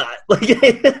have that. Like,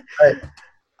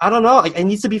 I don't know. Like, I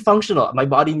need to be functional. My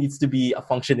body needs to be a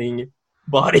functioning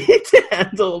body to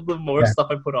handle the more stuff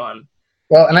I put on.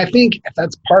 Well, and I think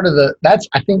that's part of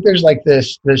I think there's like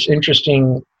this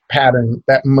interesting pattern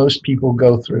that most people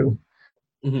go through.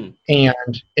 Mm-hmm.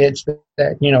 And it's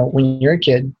that, when you're a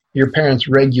kid, your parents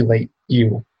regulate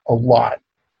you a lot,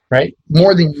 right?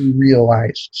 More than you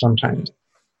realize sometimes.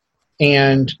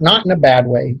 And not in a bad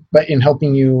way, but in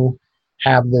helping you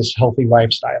have this healthy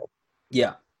lifestyle.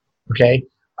 Yeah. Okay.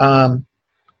 And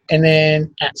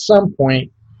then at some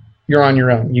point, you're on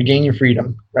your own. You gain your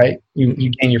freedom, right? You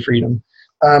gain your freedom.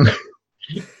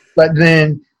 But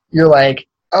then you're like,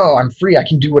 oh, I'm free. I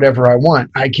can do whatever I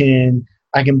want. I can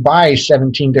buy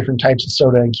 17 different types of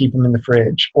soda and keep them in the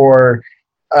fridge. Or,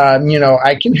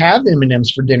 I can have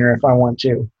M&Ms for dinner if I want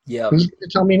to. Yeah. Who's going to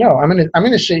tell me no? I'm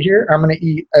going to sit here. I'm going to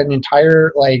eat an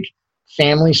entire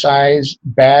family size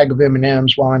bag of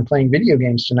M&Ms while I'm playing video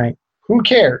games tonight. Who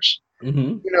cares?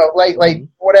 Mm-hmm.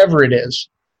 Whatever it is.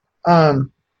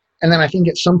 And then I think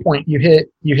at some point you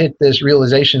hit this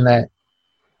realization that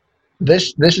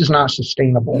this is not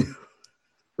sustainable,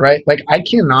 right? Like I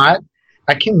cannot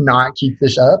keep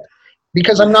this up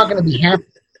because I'm not going to be happy.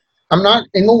 I'm not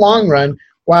in the long run,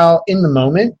 while in the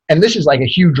moment, and this is like a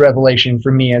huge revelation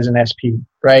for me as an SP,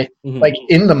 right? Mm-hmm. Like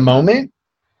in the moment,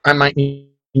 I might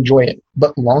enjoy it,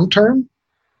 but long term,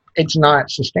 it's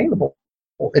not sustainable.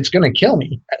 It's going to kill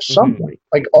me at some point.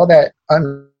 Like all that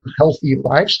unhealthy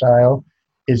lifestyle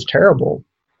is terrible.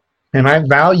 And I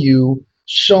value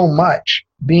so much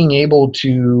being able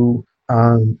to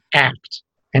act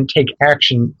and take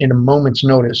action in a moment's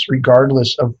notice,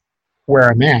 regardless of where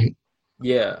I'm at.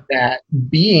 Yeah. That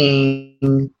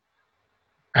being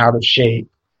out of shape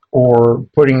or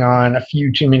putting on a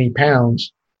few too many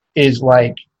pounds is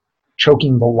like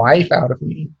choking the life out of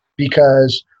me,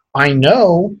 because I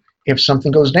know if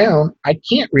something goes down, I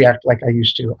can't react like I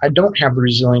used to. I don't have the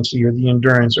resiliency or the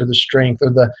endurance or the strength or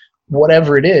the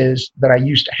whatever it is that I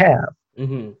used to have.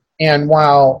 Mm-hmm. And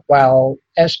while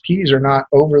SPs are not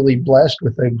overly blessed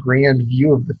with a grand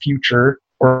view of the future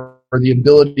or the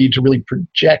ability to really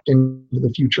project into the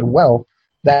future well,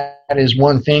 that is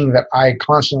one thing that I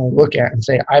constantly look at and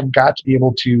say, I've got to be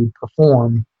able to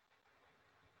perform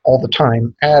all the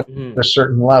time at a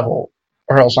certain level,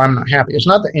 or else I'm not happy. It's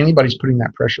not that anybody's putting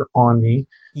that pressure on me.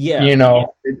 Yeah.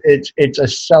 It's a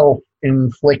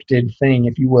self-inflicted thing,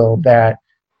 if you will, that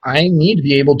I need to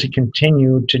be able to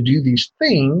continue to do these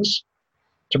things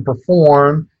to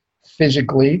perform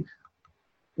physically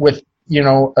with,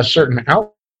 a certain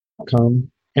outcome.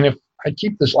 And if I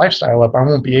keep this lifestyle up, I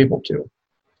won't be able to.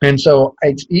 And so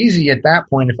it's easy at that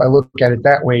point, if I look at it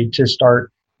that way, to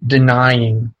start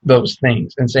denying those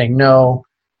things and saying, no,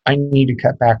 I need to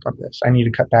cut back on this. I need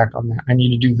to cut back on that. I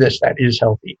need to do this. That is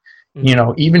healthy.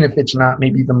 Mm-hmm. Even if it's not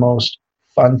maybe the most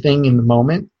fun thing in the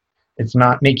moment, it's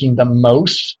not making the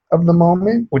most of the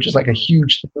moment, which is like a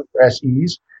huge thing for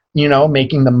SEs,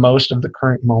 making the most of the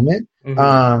current moment.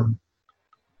 Mm-hmm.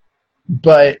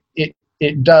 But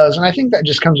it does. And I think that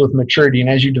just comes with maturity. And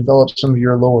as you develop some of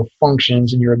your lower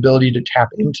functions and your ability to tap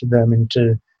into them and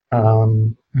to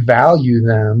value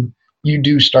them, you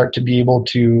do start to be able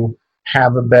to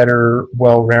have a better,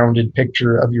 well-rounded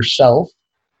picture of yourself,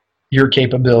 your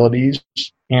capabilities,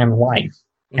 and life,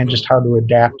 and just how to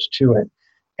adapt to it.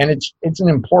 And it's an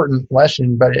important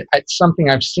lesson, but it's something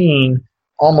I've seen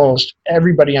almost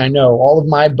everybody I know, all of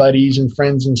my buddies and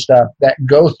friends and stuff, that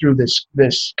go through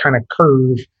this kind of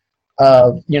curve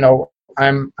of,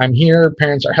 I'm here,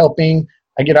 parents are helping,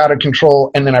 I get out of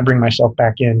control, and then I bring myself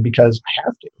back in because I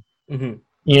have to. Mm-hmm.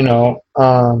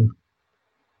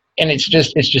 And it's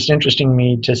just interesting to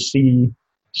me to see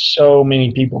so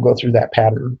many people go through that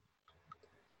pattern.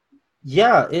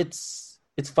 Yeah, it's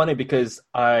funny because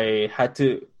I had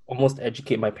to almost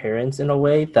educate my parents in a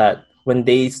way that when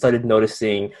they started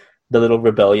noticing the little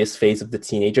rebellious phase of the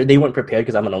teenager, they weren't prepared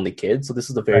because I'm an only kid. So this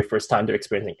is the very first time they're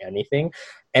experiencing anything.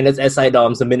 And as SI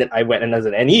DOMs, the minute I went in as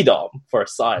an NE DOM for a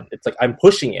son, it's like I'm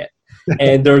pushing it.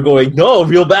 And they're going, no,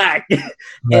 reel back. Right.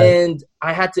 And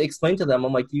I had to explain to them,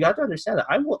 I'm like, you have to understand that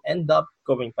I will end up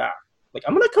going back. Like,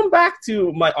 I'm going to come back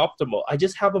to my optimal. I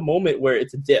just have a moment where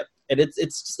it's a dip. And it's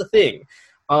just a thing.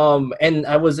 And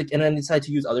I was like, and I decided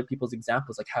to use other people's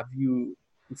examples. Like, have you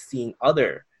seen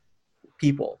other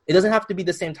people. It doesn't have to be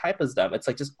the same type as them. It's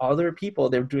like just other people.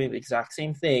 They're doing the exact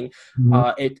same thing.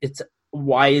 It's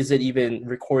why is it even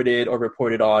recorded or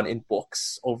reported on in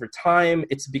books over time?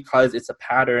 It's because it's a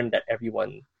pattern that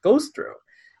everyone goes through.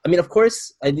 I mean, of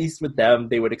course, at least with them,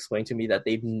 they would explain to me that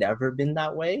they've never been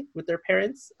that way with their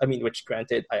parents. I mean, which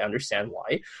granted, I understand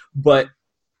why. But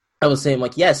I was saying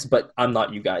like, yes, but I'm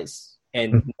not you guys.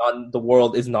 And the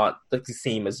world is not like the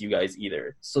same as you guys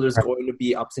either. So there's going to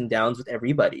be ups and downs with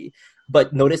everybody.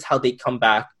 But notice how they come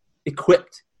back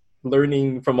equipped,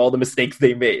 learning from all the mistakes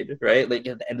they made, right? Like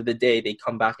at the end of the day, they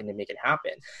come back and they make it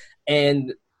happen.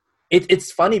 And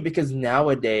it's funny because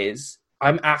nowadays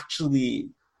I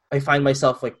find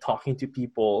myself like talking to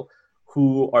people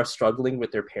who are struggling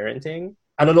with their parenting.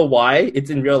 I don't know why. It's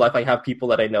in real life. I have people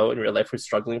that I know in real life who are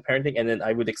struggling parenting. And then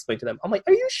I would explain to them, I'm like,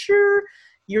 are you sure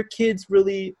your kid's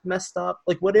really messed up?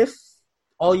 Like, what if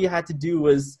all you had to do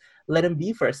was let him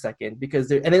be for a second?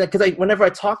 Because whenever I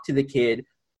talk to the kid,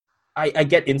 I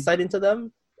get insight into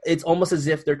them. It's almost as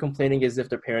if they're complaining as if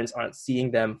their parents aren't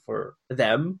seeing them for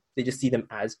them. They just see them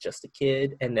as just a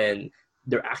kid, and then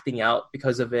they're acting out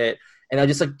because of it. And I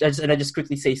just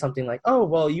quickly say something like, "Oh,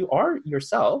 well, you are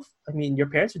yourself. I mean, your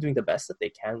parents are doing the best that they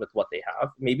can with what they have.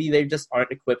 Maybe they just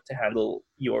aren't equipped to handle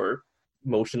your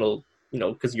emotional,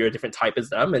 because you're a different type as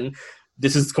them, and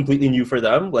this is completely new for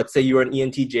them. Let's say you're an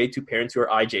ENTJ to parents who are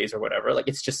IJs or whatever. Like,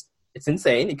 it's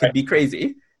insane. It could be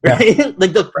crazy, right? Yeah.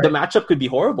 Like the matchup could be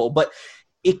horrible, but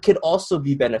it could also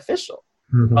be beneficial.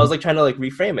 I was like trying to like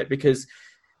reframe it because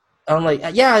I'm like,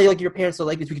 yeah, like your parents are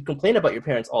like this. We could complain about your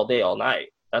parents all day, all night.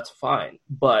 That's fine.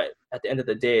 But at the end of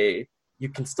the day, you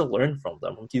can still learn from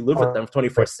them. If you live with them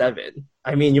 24/7,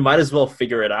 I mean, you might as well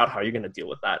figure it out how you're going to deal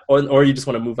with that. Or you just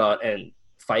want to move out and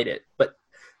fight it. But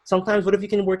sometimes what if you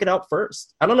can work it out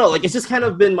first? I don't know. Like, it's just kind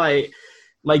of been my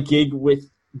gig with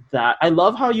that. I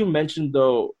love how you mentioned,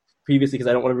 though, previously, because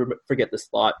I don't want to forget this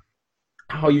thought,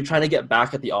 how you're trying to get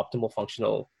back at the optimal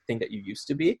functional thing that you used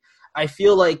to be. I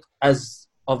feel like as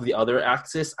of the other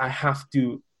axis, I have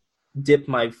to dip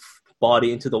my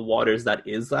body into the waters that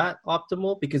is that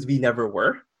optimal, because we never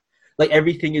were. Like,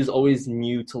 everything is always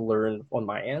new to learn on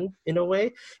my end in a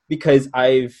way, because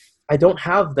I don't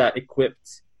have that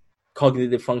equipped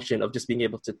cognitive function of just being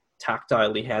able to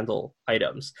tactilely handle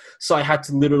items. So I had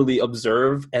to literally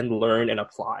observe and learn and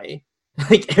apply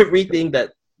like everything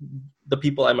that the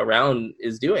people I'm around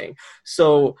is doing.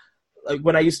 So like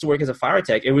when I used to work as a fire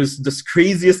tech, it was this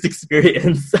craziest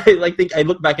experience. I think I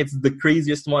look back, it's the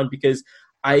craziest one, because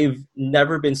I've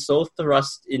never been so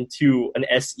thrust into an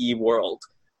SE world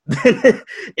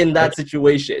in that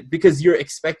situation, because you're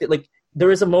expected, like,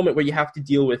 there is a moment where you have to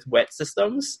deal with wet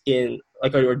systems in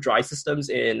like, or dry systems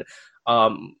in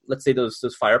let's say those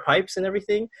fire pipes and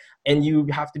everything, and you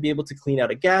have to be able to clean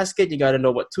out a gasket. You got to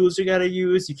know what tools you got to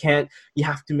use. You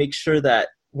have to make sure that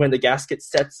when the gasket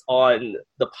sets on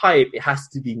the pipe, it has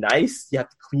to be nice. You have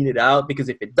to clean it out, because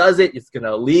if it doesn't, it's going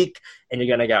to leak and you're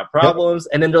going to get problems.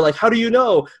 And then they're like, how do you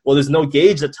know? Well, there's no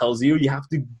gauge that tells you. You have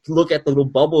to look at the little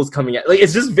bubbles coming out. Like,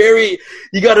 it's just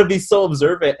you got to be so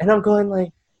observant. And I'm going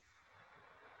like,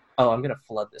 oh, I'm going to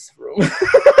flood this room.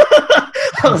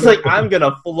 I was like, I'm going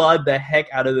to flood the heck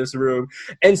out of this room.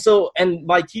 And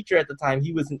my teacher at the time,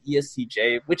 he was an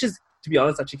ESTJ, which is, to be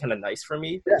honest, actually kind of nice for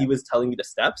me. Yeah. He was telling me the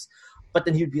steps. But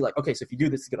then he'd be like, okay, so if you do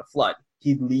this, it's going to flood.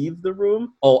 He'd leave the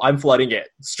room. Oh, I'm flooding it.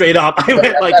 Straight up. I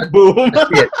went like, boom. I need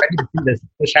to see this.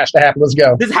 This has to happen. Let's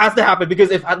go. This has to happen,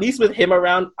 because if at least with him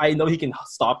around, I know he can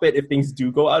stop it if things do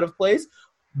go out of place.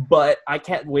 But I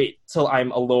can't wait till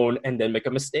I'm alone and then make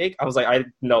a mistake. I was like,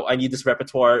 I need this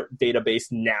repertoire database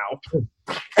now.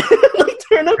 Like,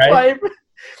 turn a pipe.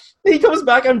 And he comes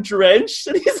back, I'm drenched.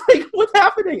 And he's like, what's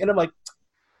happening? And I'm like,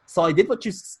 so I did what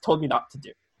you told me not to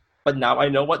do. But now I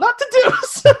know what not to do.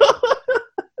 So.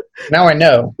 Now I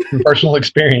know from personal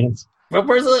experience. But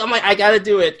personally, I'm like, I got to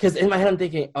do it. Because in my head, I'm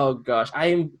thinking, oh, gosh.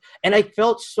 And I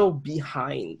felt so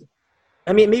behind.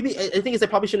 I mean, maybe, I think I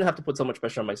probably shouldn't have to put so much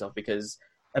pressure on myself, because,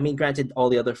 I mean, granted, all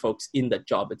the other folks in that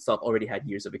job itself already had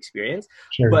years of experience.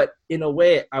 Sure. But in a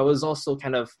way, I was also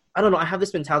kind of, I don't know, I have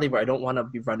this mentality where I don't want to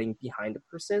be running behind a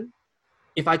person.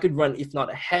 If I could run, if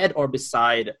not ahead or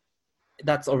beside,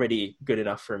 that's already good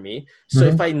enough for me. So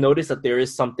if I notice that there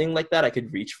is something like that I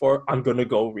could reach for, I'm going to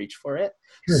go reach for it.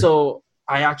 Sure. So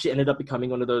I actually ended up becoming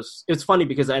one of those. It's funny,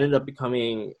 because I ended up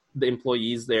becoming the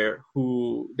employees there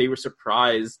who they were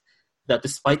surprised that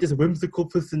despite this whimsical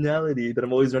personality that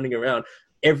I'm always running around,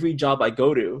 every job I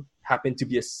go to happened to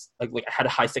be like I had a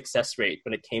high success rate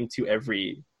when it came to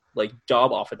every like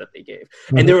job offer that they gave.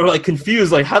 And they were like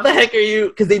confused, like, how the heck are you?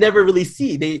 Because they never really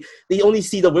see. They only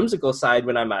see the whimsical side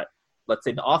when I'm at let's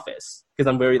say, the office, because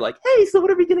I'm very like, hey, so what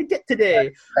are we going to get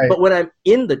today? Right. But when I'm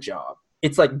in the job,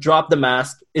 it's like, drop the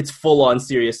mask. It's full on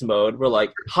serious mode. We're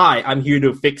like, hi, I'm here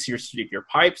to fix your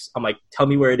pipes. I'm like, tell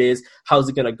me where it is. How's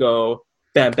it going to go?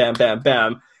 Bam, bam, bam,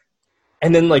 bam.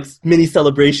 And then like mini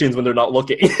celebrations when they're not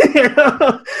looking.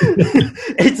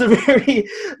 It's a very,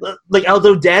 like, I'll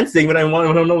do dancing when I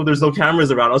don't know, there's no cameras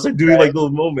around. I'll start doing like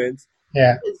those moments.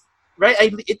 Yeah. Right?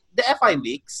 The FI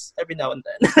leaks every now and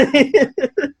then.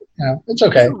 Yeah, it's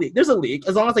okay. There's a leak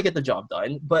as long as I get the job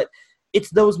done. But it's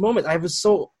those moments. Like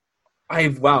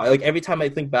every time I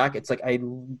think back, it's like I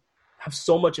have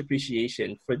so much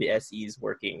appreciation for the SEs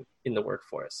working in the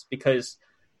workforce, because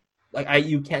like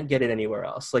you can't get it anywhere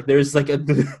else. Like there's like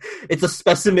it's a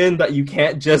specimen that you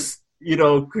can't just,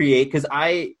 create, because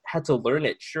I had to learn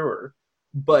it, sure,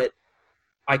 but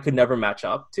I could never match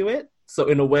up to it. So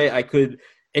in a way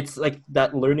it's like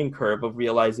that learning curve of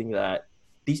realizing that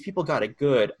these people got it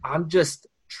good. I'm just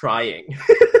trying.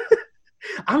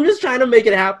 I'm just trying to make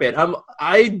it happen.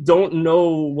 I don't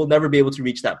know, we'll never be able to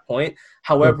reach that point.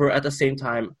 However, at the same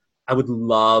time, I would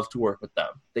love to work with them.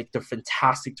 Like they're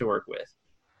fantastic to work with.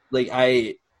 Like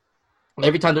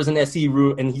every time there's an SE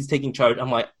route and he's taking charge,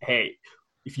 I'm like, hey,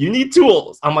 if you need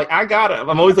tools, I'm like, I got them.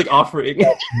 I'm always like offering.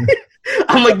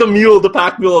 I'm like the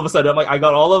pack mule all of a sudden. I'm like, I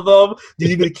got all of them. Do you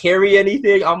need me to carry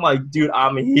anything? I'm like, dude,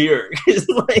 I'm here. It's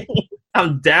like,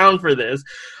 I'm down for this.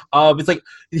 It's like,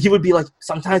 he would be like,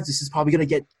 sometimes this is probably going to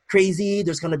get crazy.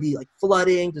 There's going to be like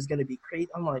flooding. There's going to be crazy.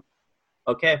 I'm like,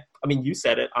 okay. I mean, you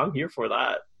said it. I'm here for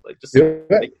that. Like, just make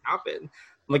it happen.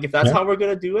 Like, if that's how we're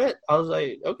going to do it, I was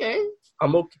like, okay,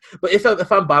 I'm okay. But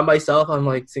if I'm by myself, I'm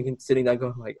like sitting there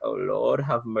going like, oh Lord,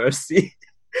 have mercy.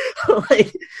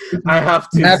 Like, I have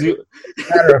to do.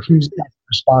 Matter of who's got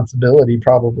responsibility,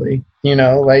 probably.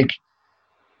 Like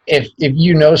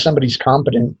if somebody's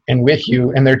competent and with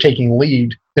you and they're taking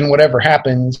lead, then whatever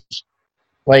happens,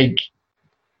 like,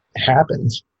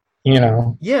 happens.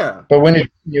 Yeah. But when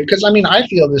because I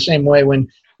feel the same way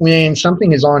when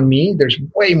something is on me, there's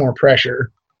way more pressure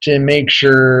to make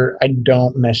sure I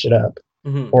don't mess it up,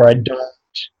 or I don't,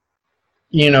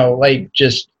 like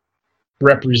just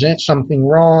represent something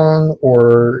wrong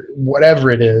or whatever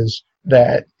it is,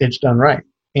 that it's done right.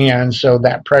 And so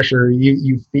that pressure,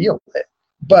 you feel it.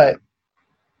 But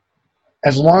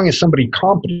as long as somebody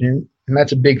competent, and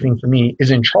that's a big thing for me, is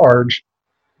in charge,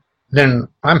 then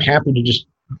I'm happy to just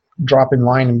drop in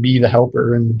line and be the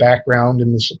helper in the background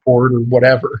and the support or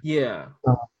whatever. Yeah.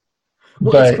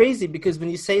 Well, it's crazy because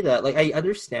when you say that, like, I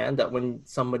understand that when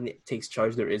someone takes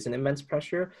charge, there is an immense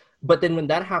pressure. But then when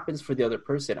that happens for the other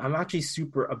person, I'm actually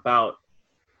super about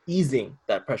easing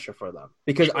that pressure for them,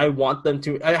 because I want them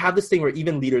to. I have this thing where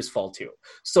even leaders fall too.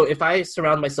 So if I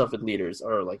surround myself with leaders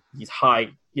or like these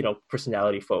high,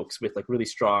 personality folks with like really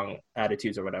strong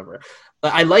attitudes or whatever,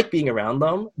 I like being around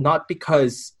them, not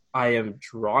because I am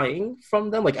drawing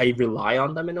from them, like I rely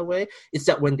on them in a way. It's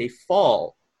that when they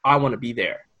fall, I want to be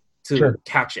there to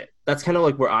catch it. That's kind of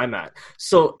like where I'm at.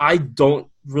 So I don't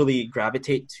really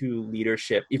gravitate to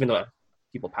leadership, even though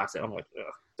people pass it. I'm like,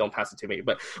 ugh, don't pass it to me.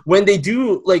 But when they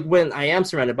do, like when I am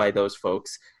surrounded by those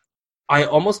folks, I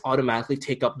almost automatically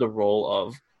take up the role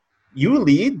of, you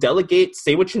lead, delegate,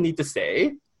 say what you need to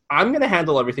say. I'm going to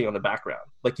handle everything on the background.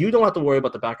 Like, you don't have to worry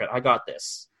about the background. I got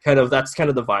this. That's kind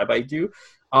of the vibe I do.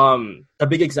 A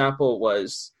big example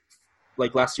was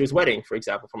like last year's wedding, for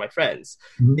example, for my friends.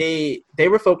 They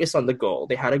were focused on the goal.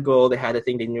 They had a goal. They had a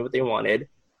thing. They knew what they wanted.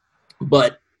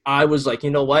 But I was like, you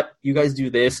know what? You guys do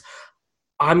this.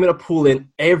 I'm going to pull in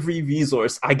every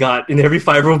resource I got in every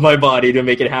fiber of my body to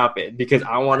make it happen, because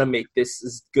I want to make this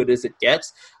as good as it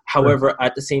gets. However,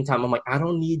 at the same time, I'm like, I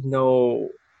don't need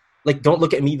don't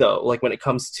look at me though. Like when it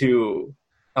comes to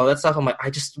all that stuff, I'm like,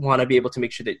 I just want to be able to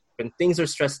make sure that when things are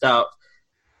stressed out,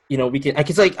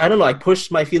 I push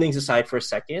my feelings aside for a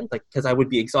second, like, because I would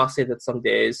be exhausted at some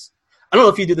days. I don't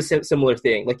know if you do the similar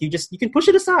thing. Like, you can push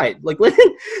it aside. Like, let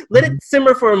it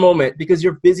simmer for a moment, because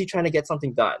you're busy trying to get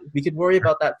something done. We could worry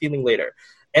about that feeling later.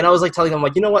 And I was like telling them,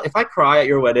 like, you know what? If I cry at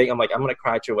your wedding, I'm going to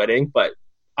cry at your wedding, but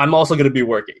I'm also going to be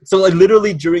working. So like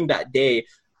literally during that day,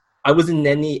 I wasn't in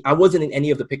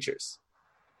any of the pictures.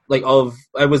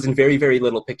 I was in very, very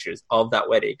little pictures of that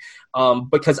wedding,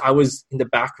 because I was in the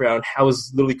background. I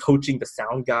was literally coaching the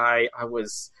sound guy. I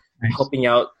was helping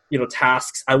out,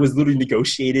 tasks. I was literally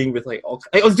negotiating with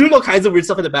I was doing all kinds of weird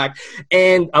stuff in the back,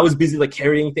 and I was busy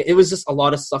carrying things. It was just a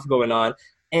lot of stuff going on,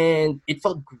 and it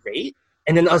felt great.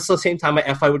 And then also at the same time,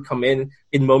 my FI would come in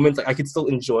moments I could still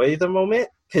enjoy the moment,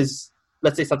 because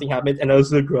let's say something happened and I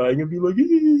was crying and be like,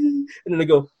 and then I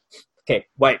go, okay,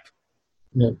 wipe.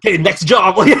 Yeah. Okay, next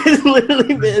job. It's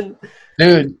literally been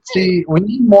Dude, see, we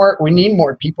need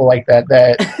more people like that.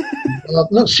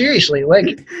 No, seriously,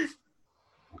 like,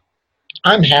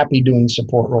 I'm happy doing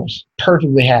support roles.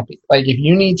 Perfectly happy. Like, if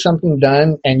you need something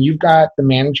done and you've got the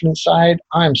management side,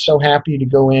 I'm so happy to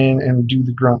go in and do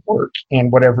the grunt work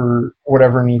and whatever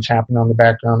needs happen on the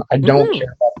background. I don't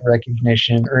care about the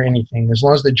recognition or anything. As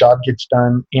long as the job gets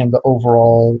done and the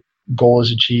overall goal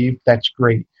is achieved, that's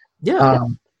great. Yeah.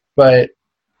 But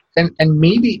and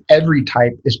maybe every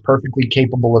type is perfectly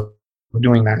capable of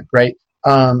doing that, right?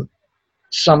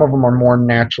 Some of them are more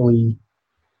naturally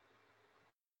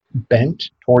bent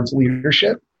towards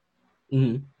leadership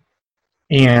Mm-hmm.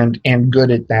 and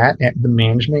good at that, at the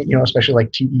management, especially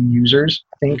like TE users,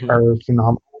 I think are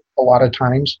phenomenal a lot of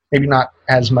times. Maybe not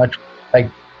as much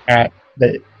like at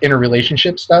the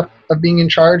interrelationship stuff of being in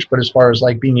charge, but as far as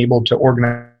like being able to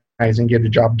organize and get a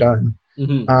job done.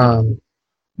 Mm-hmm.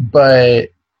 But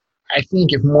I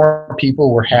think if more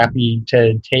people were happy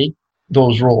to take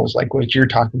those roles, like what you're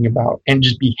talking about, and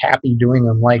just be happy doing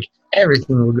them, like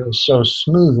everything would go so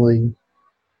smoothly.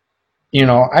 When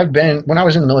I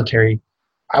was in the military,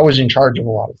 I was in charge of a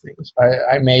lot of things.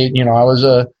 I made, I was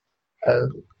I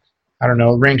don't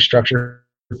know, rank structure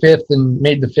fifth and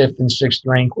made the fifth and sixth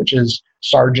rank, which is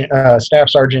sergeant, staff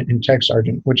sergeant and tech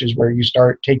sergeant, which is where you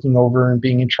start taking over and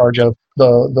being in charge of the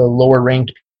lower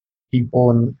ranked people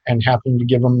and having to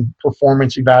give them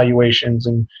performance evaluations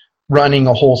and running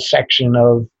a whole section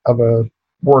of a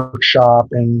workshop.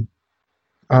 And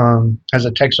as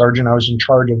a tech sergeant, I was in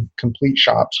charge of complete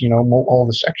shops, all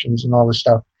the sections and all this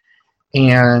stuff.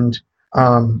 And,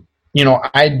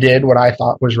 I did what I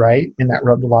thought was right, and that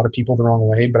rubbed a lot of people the wrong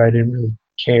way, but I didn't really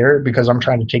care because I'm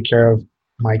trying to take care of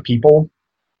my people.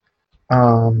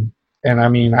 And I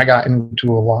mean, I got into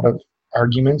a lot of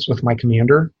arguments with my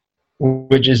commander,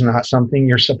 which is not something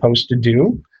you're supposed to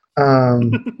do.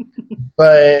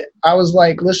 But I was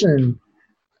like, listen,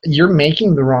 you're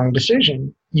making the wrong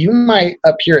decision. You might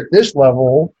up here at this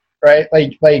level, right?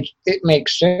 Like it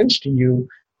makes sense to you,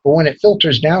 but when it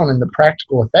filters down and the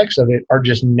practical effects of it are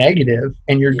just negative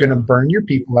and you're going to burn your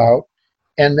people out,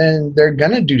 and then they're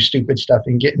going to do stupid stuff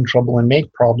and get in trouble and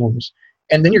make problems.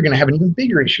 And then you're going to have an even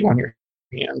bigger issue on your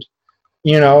hand,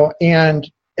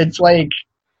 and it's like,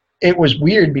 it was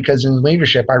weird because in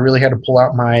leadership, I really had to pull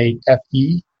out my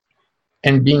FE,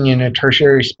 and being in a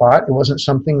tertiary spot, it wasn't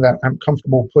something that I'm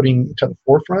comfortable putting to the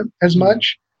forefront as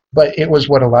much, but it was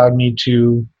what allowed me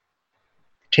to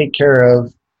take care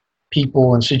of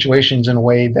people and situations in a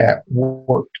way that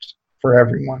worked for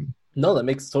everyone. No, that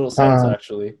makes total sense,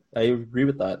 actually. I agree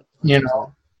with that.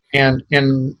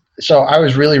 And so I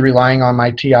was really relying on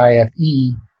my TIFE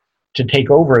to take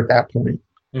over at that point,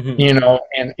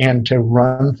 and to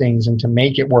run things and to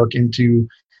make it work and to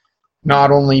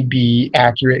not only be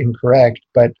accurate and correct,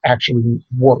 but actually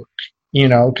work,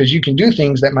 because you can do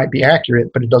things that might be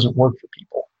accurate, but it doesn't work for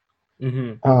people.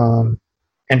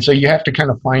 And so you have to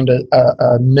kind of find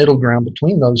a middle ground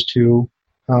between those two.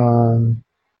 And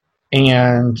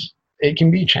it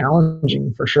can be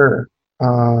challenging for sure.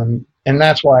 And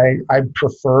that's why I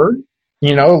prefer,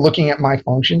 looking at my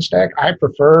function stack, I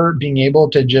prefer being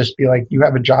able to just be like, you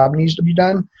have a job needs to be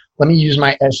done. Let me use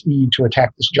my SE to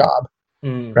attack this job.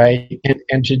 Right.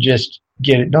 And to just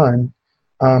get it done.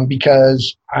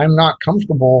 Because I'm not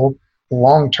comfortable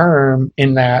long-term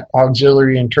in that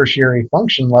auxiliary and tertiary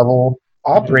function level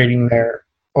operating there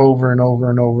over and over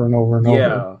and over and over and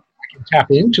over. I can tap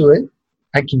into it.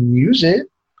 I can use it.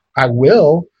 I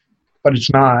will, but it's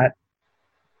not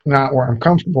where I'm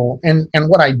comfortable. And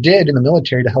what I did in the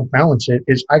military to help balance it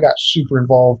is I got super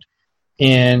involved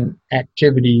in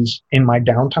activities in my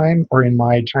downtime or in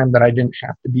my time that I didn't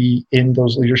have to be in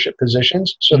those leadership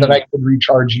positions so that I could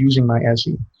recharge using my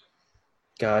SE.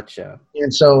 Gotcha.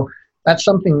 And so that's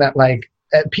something that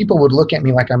people would look at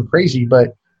me like I'm crazy,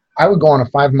 but I would go on a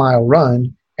 5-mile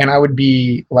run and I would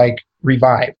be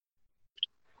revived.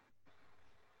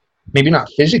 Maybe not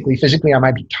physically. Physically I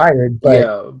might be tired,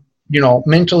 but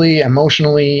mentally,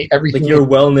 emotionally, everything. Like your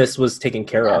wellness was taken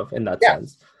care of in that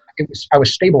sense. I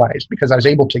was stabilized because I was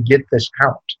able to get this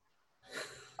out.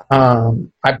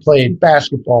 I played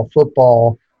basketball,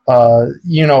 football,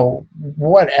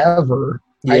 whatever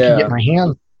I could get my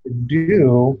hands to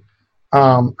do.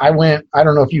 I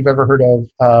don't know if you've ever heard of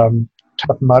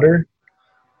Tough Mudder.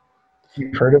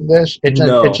 You've heard of this? It's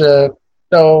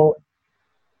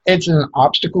an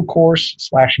obstacle course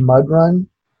 / mud run.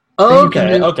 Oh,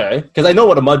 okay. Because I know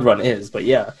what a mud run is, but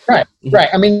yeah. Right.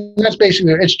 I mean, that's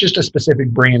basically, it's just a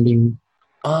specific branding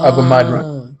of a mud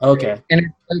run. Okay.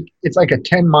 And it's like a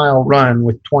 10-mile run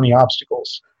with 20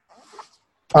 obstacles.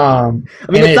 I mean,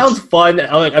 and it sounds fun.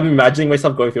 I'm imagining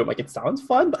myself going through it. Like, it sounds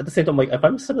fun, but at the same time, like, if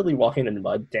I'm suddenly walking in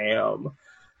mud, damn.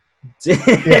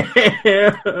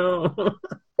 Yeah.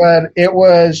 But it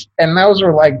was, and those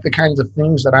were like the kinds of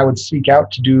things that I would seek out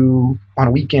to do on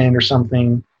a weekend or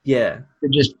something. Yeah. To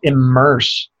just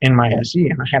immerse in my SE,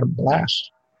 and I had a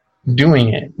blast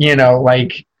doing it.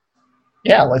 Like,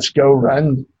 yeah, let's go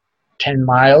run 10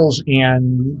 miles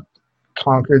and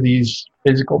conquer these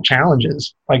physical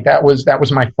challenges. Like that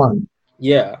was my fun.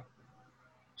 Yeah.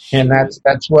 And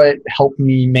that's what helped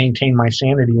me maintain my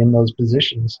sanity in those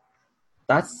positions.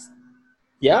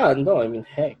 Yeah, no, I mean,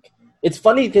 heck. It's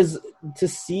funny because to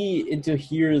see and to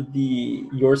hear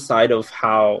your side of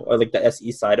how, or like the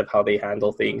SE side of how they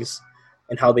handle things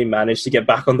and how they manage to get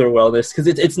back on their wellness, because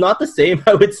it's not the same,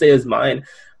 I would say, as mine.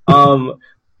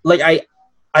 Like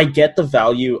I get the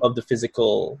value of the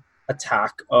physical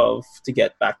attack to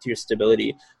get back to your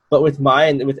stability, but with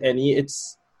mine, with any,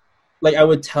 it's like I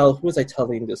would tell, who was I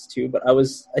telling this to? But I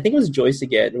think it was Joyce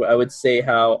again, where I would say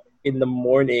how in the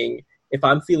morning, if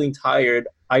I'm feeling tired,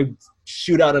 I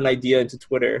shoot out an idea into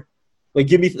Twitter. Like,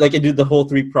 give me, like, I do the whole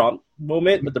 3 prompt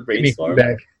moment with the brainstorm.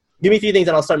 Give me 3 things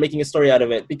and I'll start making a story out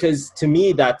of it. Because to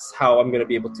me, that's how I'm going to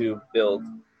be able to build.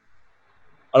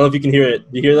 I don't know if you can hear it.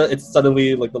 Do you hear that? It's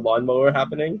suddenly like the lawnmower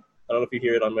happening. I don't know if you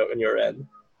hear it on your end.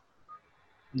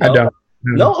 No? I don't.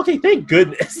 No? Okay, thank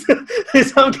goodness.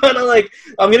 I'm kind of like,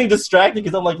 I'm getting distracted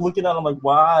because I'm like looking at, I'm like,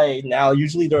 why now?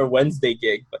 Usually they're a Wednesday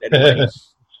gig. But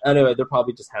anyway, they're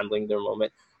probably just handling their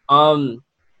moment.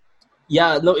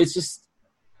 Yeah, no,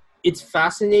 it's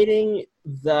fascinating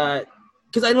that,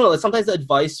 because I don't know, sometimes the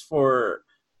advice for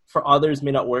others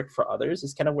may not work for others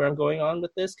is kind of where I'm going on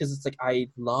with this, because it's like I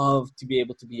love to be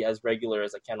able to be as regular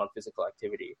as I can on physical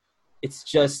activity. It's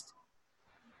just,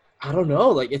 I don't know,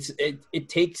 like it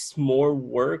takes more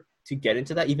work to get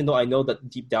into that, even though I know that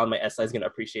deep down my SI is going to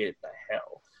appreciate it the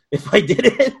hell if I did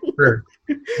it. Sure.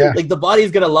 Yeah. Like the body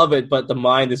is going to love it, but the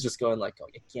mind is just going like, oh,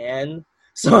 again?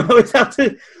 So I always have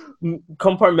to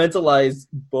compartmentalize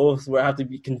both, where I have to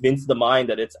be convinced the mind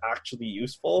that it's actually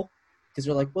useful. Because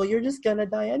you're like, well, you're just going to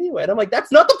die anyway. And I'm like,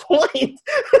 that's not the point.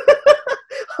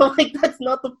 I'm like, that's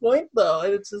not the point, though.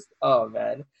 And it's just, oh,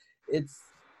 man.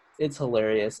 It's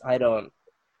hilarious. Well,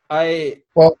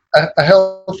 a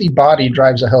healthy body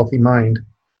drives a healthy mind.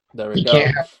 There we you go.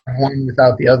 Can't have one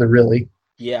without the other, really.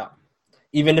 Yeah.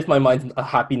 Even if my mind's a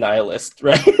happy nihilist,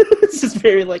 right? It's just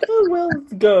very like, oh, well,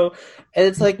 let's go. And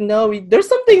it's like, no, there's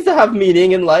some things that have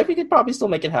meaning in life. We could probably still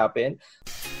make it happen.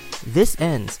 This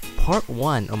ends part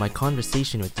 1 of my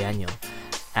conversation with Daniel.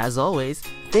 As always,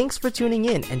 thanks for tuning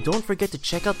in, and don't forget to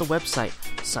check out the website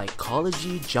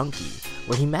Psychology Junkie,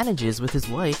 where he manages with his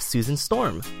wife Susan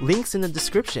Storm. Links in the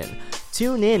description.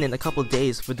 Tune in a couple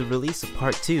days for the release of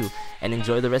part 2, and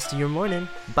enjoy the rest of your morning.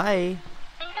 Bye!